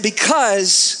wasn't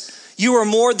because you were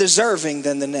more deserving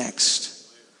than the next.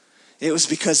 It was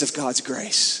because of God's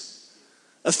grace.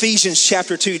 Ephesians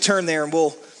chapter 2, turn there and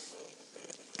we'll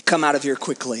come out of here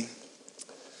quickly.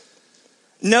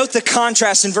 Note the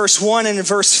contrast in verse 1 and in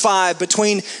verse 5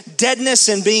 between deadness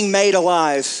and being made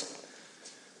alive.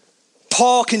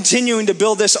 Paul continuing to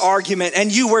build this argument,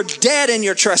 and you were dead in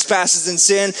your trespasses and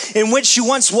sin, in which you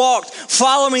once walked,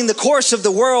 following the course of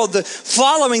the world,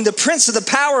 following the prince of the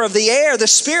power of the air, the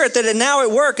spirit that is now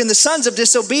at work in the sons of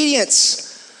disobedience,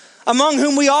 among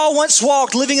whom we all once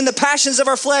walked, living in the passions of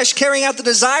our flesh, carrying out the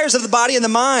desires of the body and the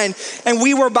mind. And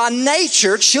we were by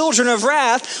nature children of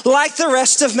wrath, like the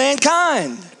rest of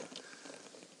mankind.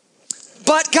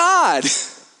 But God,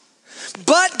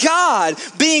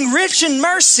 being rich in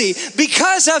mercy,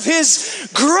 because of his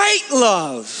great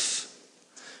love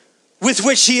with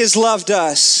which he has loved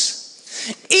us,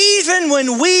 even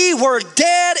when we were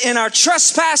dead in our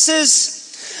trespasses,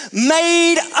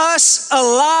 made us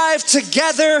alive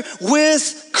together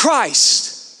with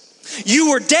Christ. You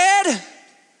were dead,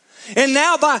 and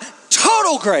now by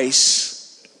total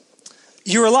grace,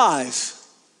 you're alive.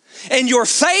 And your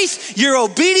faith, your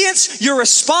obedience, your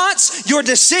response, your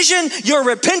decision, your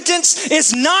repentance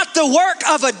is not the work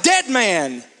of a dead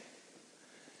man.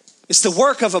 It's the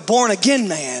work of a born again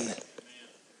man.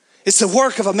 It's the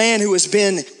work of a man who has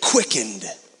been quickened.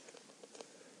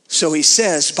 So he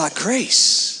says, by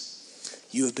grace,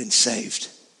 you have been saved.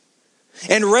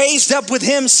 And raised up with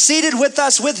him, seated with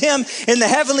us with him in the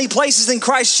heavenly places in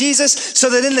Christ Jesus, so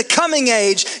that in the coming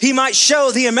age he might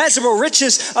show the immeasurable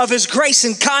riches of his grace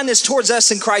and kindness towards us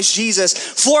in Christ Jesus.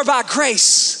 For by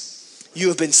grace you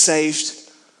have been saved.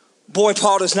 Boy,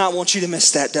 Paul does not want you to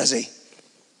miss that, does he?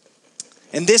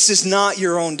 And this is not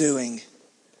your own doing.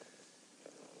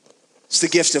 It's the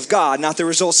gift of God, not the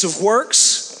results of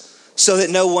works, so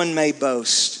that no one may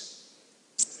boast.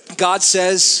 God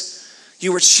says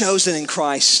you were chosen in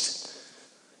Christ.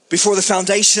 Before the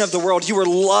foundation of the world, you were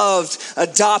loved,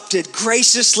 adopted,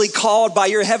 graciously called by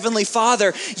your heavenly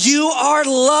Father. You are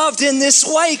loved in this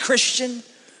way, Christian.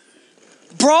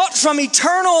 Brought from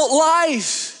eternal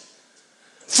life.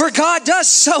 For God does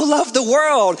so love the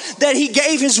world that he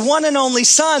gave his one and only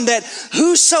Son, that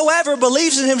whosoever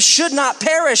believes in him should not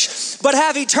perish, but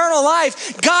have eternal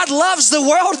life. God loves the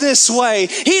world this way.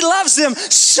 He loves them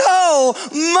so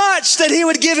much that he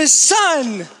would give his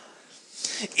Son.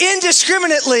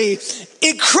 Indiscriminately,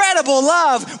 incredible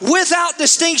love, without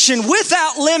distinction,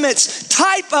 without limits,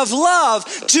 type of love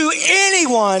to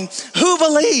anyone who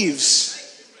believes.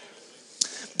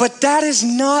 But that is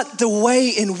not the way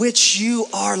in which you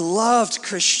are loved,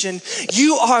 Christian.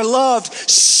 You are loved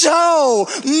so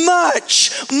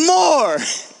much more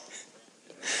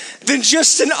than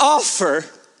just an offer.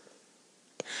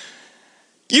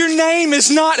 Your name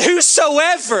is not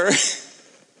whosoever.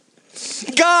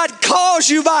 God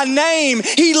calls you by name.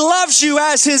 He loves you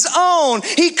as his own.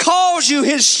 He calls you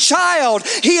his child.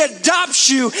 He adopts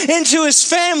you into his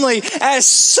family as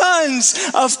sons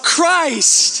of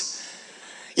Christ.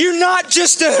 You're not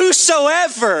just a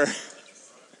whosoever.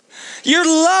 You're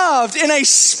loved in a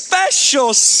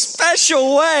special,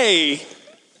 special way.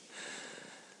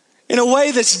 In a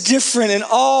way that's different and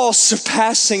all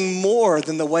surpassing more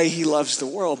than the way he loves the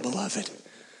world, beloved.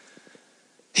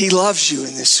 He loves you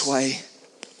in this way.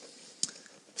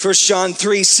 1 John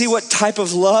 3, see what type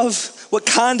of love, what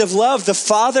kind of love the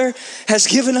Father has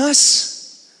given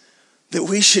us, that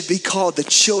we should be called the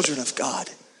children of God.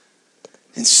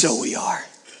 And so we are.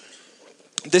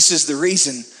 This is the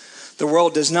reason the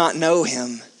world does not know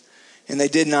him, and they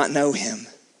did not know him.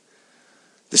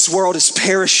 This world is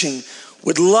perishing,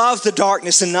 would love the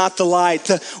darkness and not the light.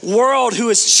 The world who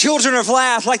is children of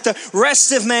wrath like the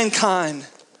rest of mankind.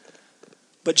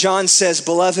 But John says,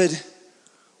 beloved,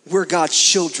 we're God's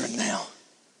children now.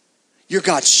 You're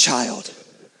God's child.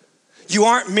 You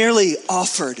aren't merely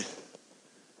offered.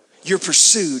 You're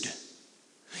pursued.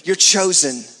 You're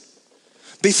chosen.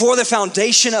 Before the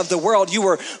foundation of the world, you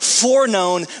were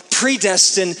foreknown,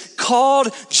 predestined, called,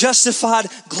 justified,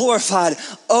 glorified.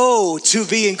 Oh, to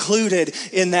be included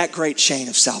in that great chain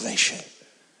of salvation.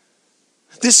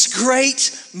 This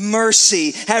great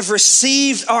mercy have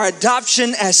received our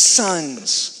adoption as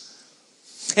sons.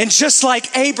 And just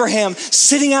like Abraham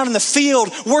sitting out in the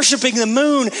field worshiping the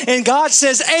moon, and God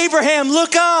says, Abraham,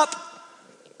 look up.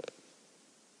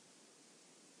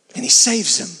 And he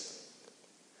saves him.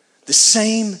 The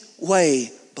same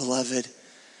way, beloved,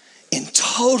 in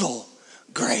total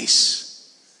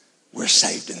grace, we're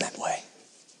saved in that way.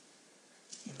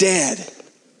 Dead.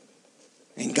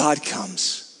 And God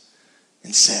comes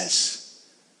and says,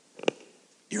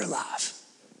 you're alive.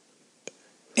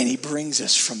 And he brings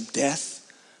us from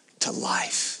death to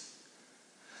life.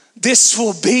 This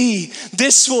will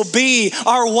be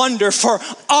our wonder for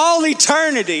all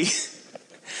eternity.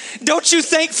 Don't you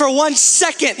think for 1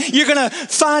 second you're going to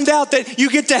find out that you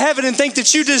get to heaven and think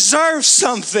that you deserve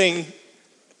something.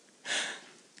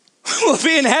 We'll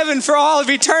be in heaven for all of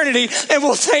eternity and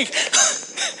we'll think,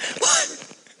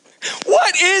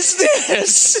 what is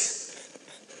this?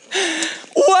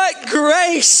 What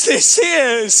grace this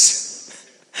is.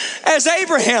 As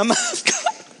Abraham,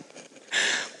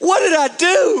 what did I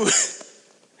do?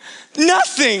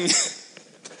 Nothing.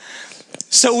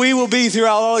 So we will be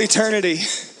throughout all eternity.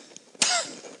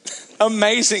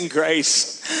 Amazing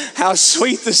grace. How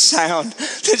sweet the sound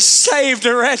that saved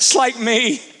a wretch like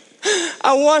me.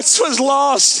 I once was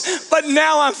lost, but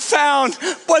now I'm found.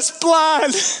 Was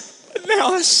blind, but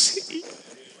now I see.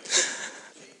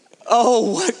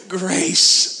 Oh, what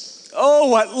grace. Oh,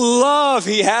 what love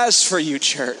he has for you,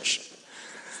 church.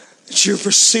 That you're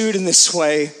pursued in this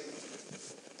way.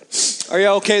 Are you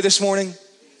okay this morning?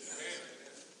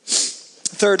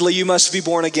 Thirdly, you must be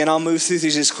born again. I'll move through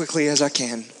these as quickly as I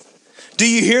can. Do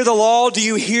you hear the law? Do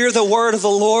you hear the word of the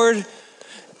Lord?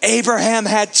 Abraham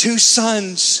had 2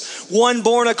 sons, one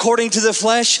born according to the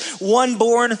flesh, one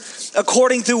born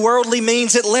according to worldly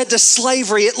means. It led to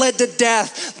slavery. It led to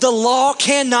death. The law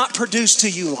cannot produce to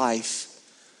you life.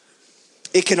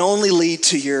 It can only lead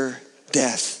to your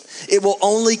death. It will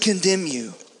only condemn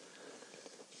you.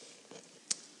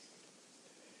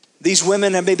 These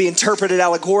women have maybe interpreted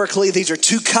allegorically. These are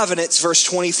 2 covenants, verse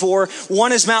 24.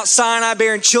 One is Mount Sinai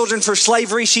bearing children for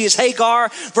slavery. She is Hagar.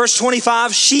 Verse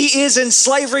 25, she is in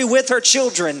slavery with her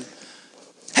children.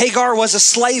 Hagar was a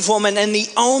slave woman, and the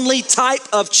only type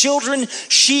of children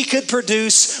she could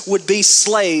produce would be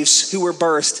slaves who were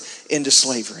birthed into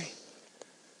slavery.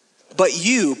 But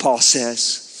you, Paul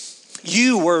says,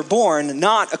 you were born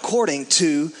not according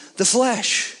to the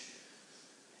flesh.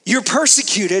 You're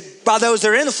persecuted by those that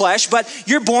are in the flesh, but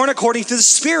you're born according to the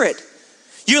Spirit.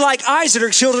 You're like Isaac, are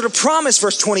children of promise,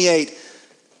 verse 28.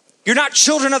 You're not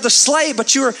children of the slave,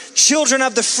 but you're children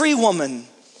of the free woman.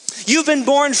 You've been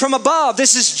born from above.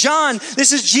 This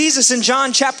is Jesus in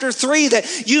John chapter 3,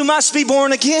 that you must be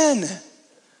born again.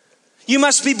 You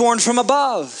must be born from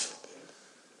above.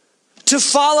 To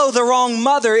follow the wrong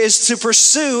mother is to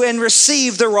pursue and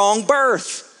receive the wrong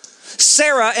birth.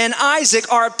 Sarah and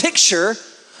Isaac are a picture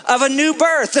of a new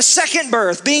birth, the second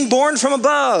birth, being born from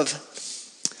above.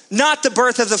 Not the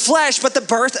birth of the flesh, but the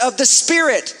birth of the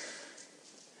Spirit.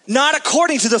 Not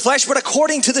according to the flesh, but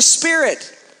according to the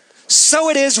Spirit. so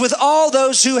it is with all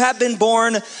those who have been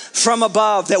born from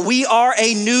above, that we are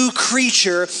a new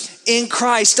creature in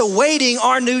Christ, awaiting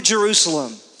our new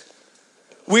Jerusalem.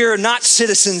 We are not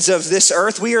citizens of this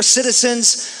earth. We are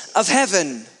citizens of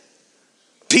heaven.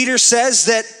 Peter says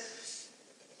that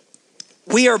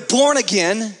we are born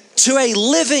again to a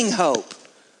living hope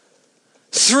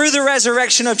through the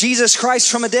resurrection of Jesus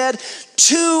Christ from the dead,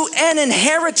 to an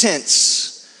inheritance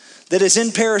that is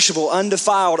imperishable,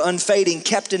 undefiled, unfading,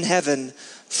 kept in heaven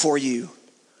for you.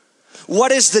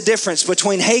 What is the difference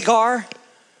between Hagar,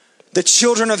 the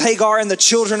children of Hagar, and the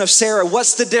children of Sarah?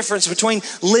 What's the difference between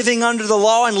living under the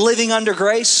law and living under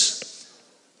grace?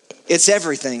 It's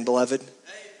everything, beloved.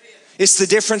 It's the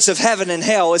difference of heaven and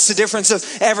hell. It's the difference of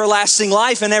everlasting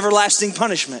life and everlasting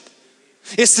punishment.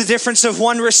 It's the difference of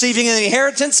one receiving an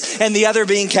inheritance and the other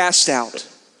being cast out.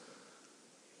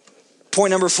 Point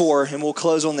number 4, and we'll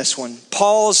close on this one.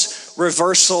 Paul's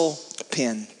reversal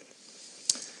pen,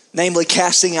 namely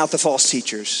casting out the false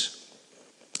teachers.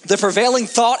 The prevailing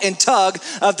thought and tug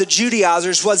of the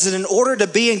Judaizers was that in order to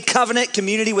be in covenant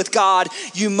community with God,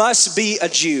 you must be a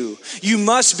Jew. You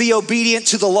must be obedient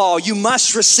to the law. You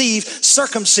must receive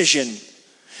circumcision.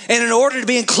 And in order to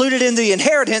be included in the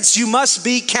inheritance, you must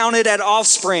be counted as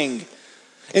offspring.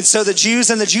 And so the Jews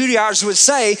and the Judaizers would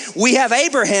say, we have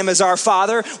Abraham as our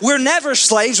father. We're never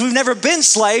slaves. We've never been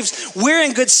slaves. We're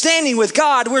in good standing with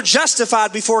God. We're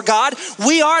justified before God.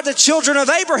 We are the children of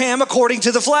Abraham according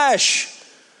to the flesh.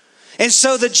 And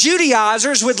so the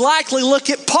Judaizers would likely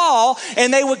look at Paul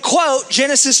and they would quote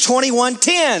Genesis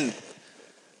 21:10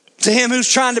 to him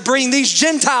who's trying to bring these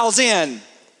Gentiles in.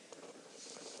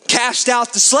 Cast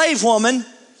out the slave woman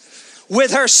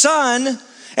with her son,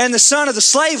 and the son of the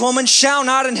slave woman shall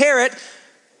not inherit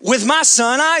with my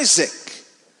son Isaac.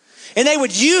 And they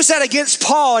would use that against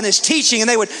Paul and his teaching, and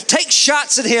they would take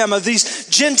shots at him of these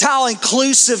Gentile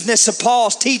inclusiveness of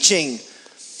Paul's teaching.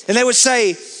 And they would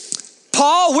say,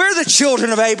 Paul, we're the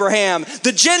children of Abraham.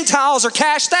 The Gentiles are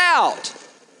cast out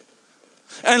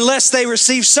unless they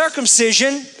receive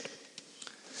circumcision.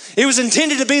 It was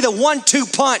intended to be the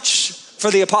 1-2 punch for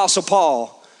the Apostle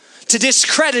Paul, to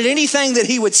discredit anything that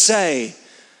he would say.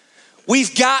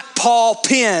 We've got Paul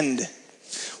pinned.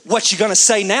 What you gonna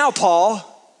say now, Paul?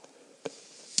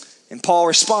 And Paul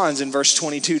responds in verse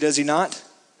 22, does he not?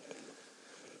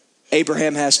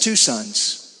 Abraham has 2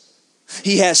 sons.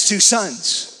 He has 2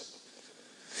 sons.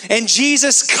 And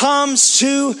Jesus comes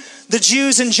to the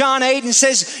Jews in John 8 and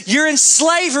says, you're in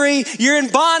slavery, you're in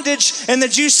bondage. And the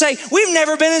Jews say, we've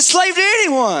never been enslaved to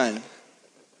anyone.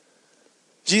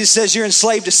 Jesus says, you're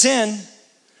enslaved to sin.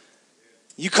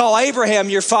 You call Abraham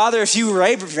your father. If you were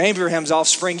Abraham's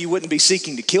offspring, you wouldn't be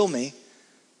seeking to kill me.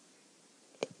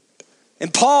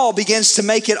 And Paul begins to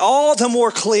make it all the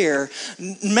more clear,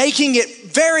 making it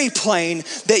very plain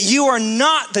that you are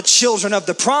not the children of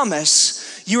the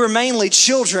promise. You are mainly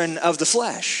children of the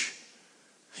flesh.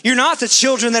 You're not the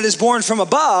children that is born from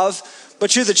above,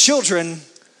 but you're the children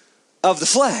of the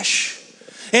flesh.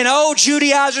 And oh,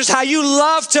 Judaizers, how you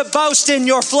love to boast in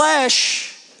your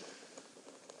flesh.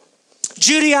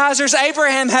 Judaizers,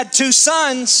 Abraham had 2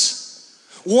 sons,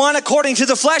 one according to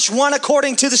the flesh, one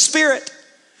according to the spirit.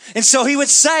 And so he would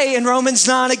say in Romans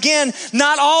 9 again,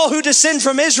 not all who descend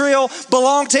from Israel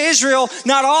belong to Israel.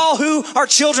 Not all who are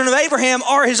children of Abraham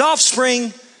are his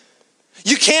offspring.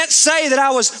 You can't say that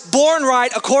I was born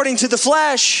right according to the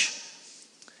flesh.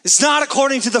 It's not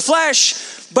according to the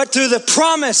flesh, but through the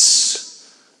promise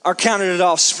are counted as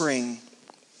offspring.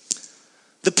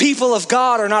 The people of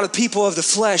God are not a people of the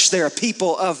flesh. They're a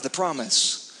people of the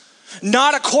promise.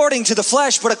 Not according to the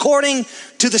flesh, but according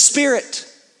to the Spirit.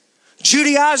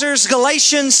 Judaizers,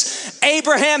 Galatians,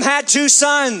 Abraham had 2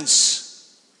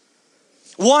 sons.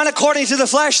 One according to the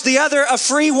flesh, the other a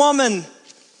free woman.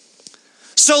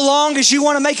 So long as you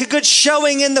want to make a good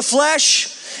showing in the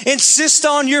flesh, insist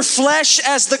on your flesh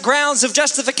as the grounds of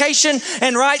justification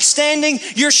and right standing,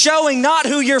 you're showing not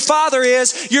who your father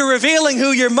is, you're revealing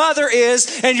who your mother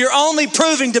is, and you're only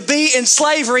proving to be in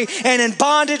slavery and in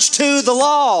bondage to the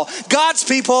law. God's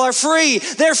people are free.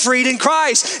 They're freed in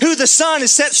Christ. Who the Son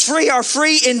has set free are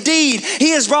free indeed.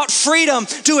 He has brought freedom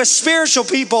to a spiritual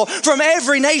people from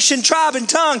every nation, tribe, and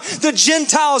tongue. The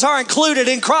Gentiles are included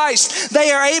in Christ. They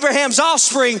are Abraham's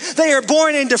offspring. They are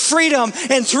born into freedom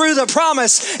and through the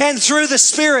promise and through the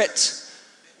Spirit.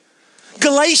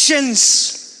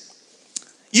 Galatians,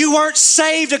 you weren't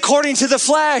saved according to the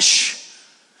flesh.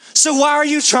 So why are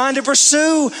you trying to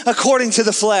pursue according to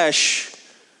the flesh?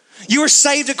 You were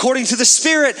saved according to the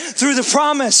Spirit through the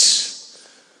promise.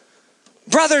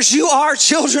 Brothers, you are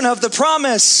children of the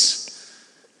promise.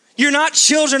 You're not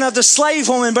children of the slave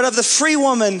woman, but of the free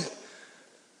woman.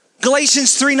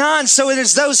 Galatians 3:9, so it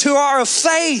is those who are of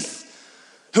faith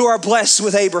who are blessed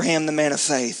with Abraham, the man of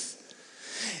faith.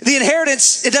 The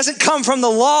inheritance, it doesn't come from the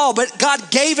law, but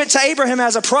God gave it to Abraham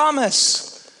as a promise.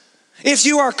 If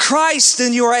you are Christ,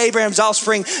 then you are Abraham's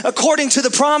offspring, according to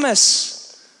the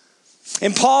promise.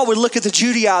 And Paul would look at the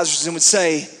Judaizers and would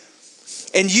say,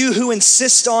 and you who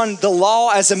insist on the law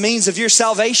as a means of your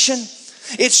salvation,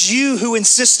 it's you who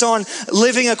insist on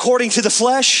living according to the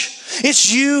flesh.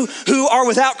 It's you who are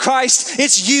without Christ.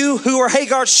 It's you who are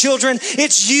Hagar's children.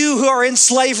 It's you who are in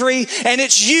slavery. And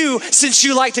it's you, since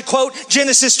you like to quote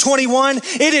Genesis 21,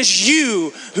 it is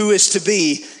you who is to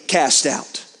be cast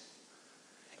out.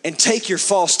 And take your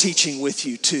false teaching with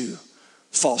you too,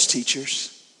 false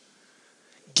teachers.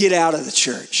 Get out of the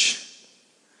church.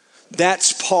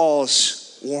 That's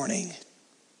Paul's warning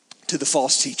to the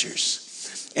false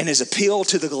teachers. And his appeal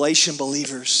to the Galatian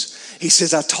believers. He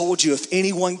says, I told you, if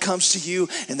anyone comes to you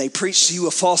and they preach to you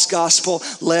a false gospel,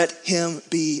 let him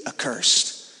be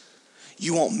accursed.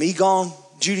 You want me gone,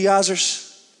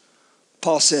 Judaizers?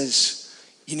 Paul says,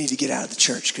 you need to get out of the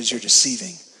church because you're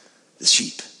deceiving the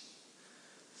sheep.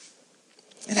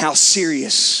 And how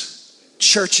serious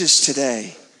churches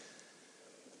today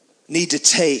need to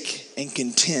take and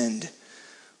contend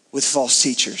with false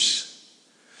teachers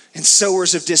and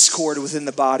sowers of discord within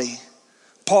the body.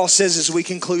 Paul says as we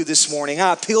conclude this morning,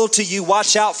 I appeal to you,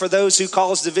 watch out for those who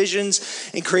cause divisions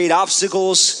and create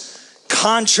obstacles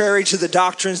contrary to the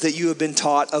doctrines that you have been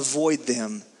taught. Avoid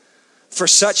them. For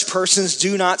such persons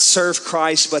do not serve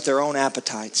Christ, but their own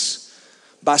appetites.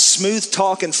 By smooth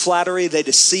talk and flattery, they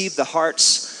deceive the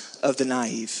hearts of the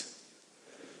naive.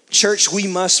 Church, we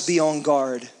must be on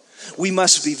guard. We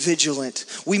must be vigilant.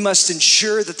 We must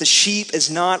ensure that the sheep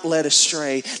is not led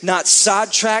astray, not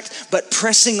sidetracked, but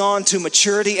pressing on to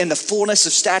maturity and the fullness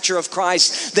of stature of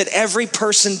Christ, that every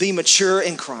person be mature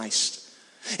in Christ.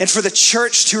 And for the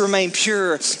church to remain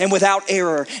pure and without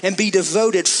error and be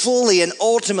devoted fully and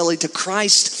ultimately to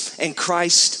Christ and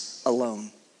Christ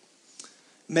alone.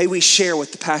 May we share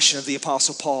with the passion of the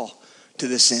Apostle Paul to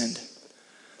this end.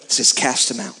 It says, cast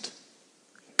them out.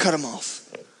 Cut them off.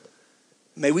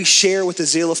 May we share with the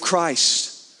zeal of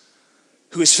Christ,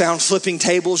 who is found flipping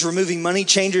tables, removing money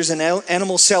changers and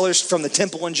animal sellers from the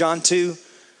temple in John 2.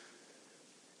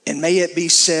 And may it be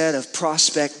said of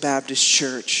Prospect Baptist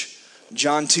Church,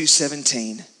 John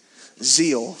 2:17,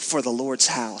 zeal for the Lord's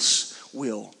house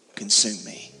will consume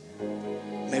me.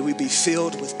 May we be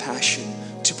filled with passion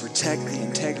to protect the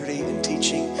integrity and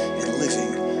teaching and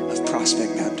living of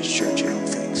Prospect Baptist Church in all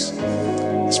things.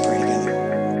 Let's pray together.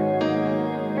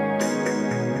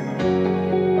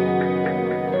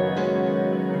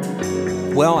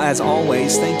 Well, as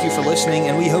always, thank you for listening,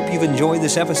 and we hope you've enjoyed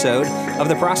this episode of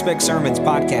the Prospect Sermons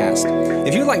podcast.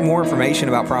 If you'd like more information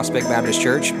about Prospect Baptist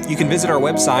Church, you can visit our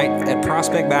website at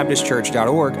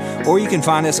prospectbaptistchurch.org, or you can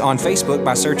find us on Facebook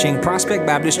by searching Prospect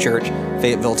Baptist Church,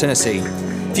 Fayetteville, Tennessee.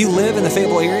 If you live in the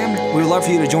Fayetteville area, we would love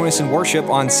for you to join us in worship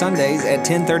on Sundays at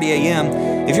 10:30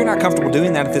 a.m. If you're not comfortable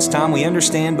doing that at this time, we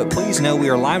understand, but please know we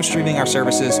are live streaming our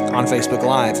services on Facebook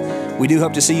Live. We do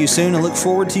hope to see you soon and look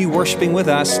forward to you worshiping with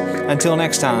us. Until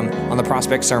next time on the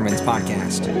Prospect Sermons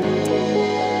podcast.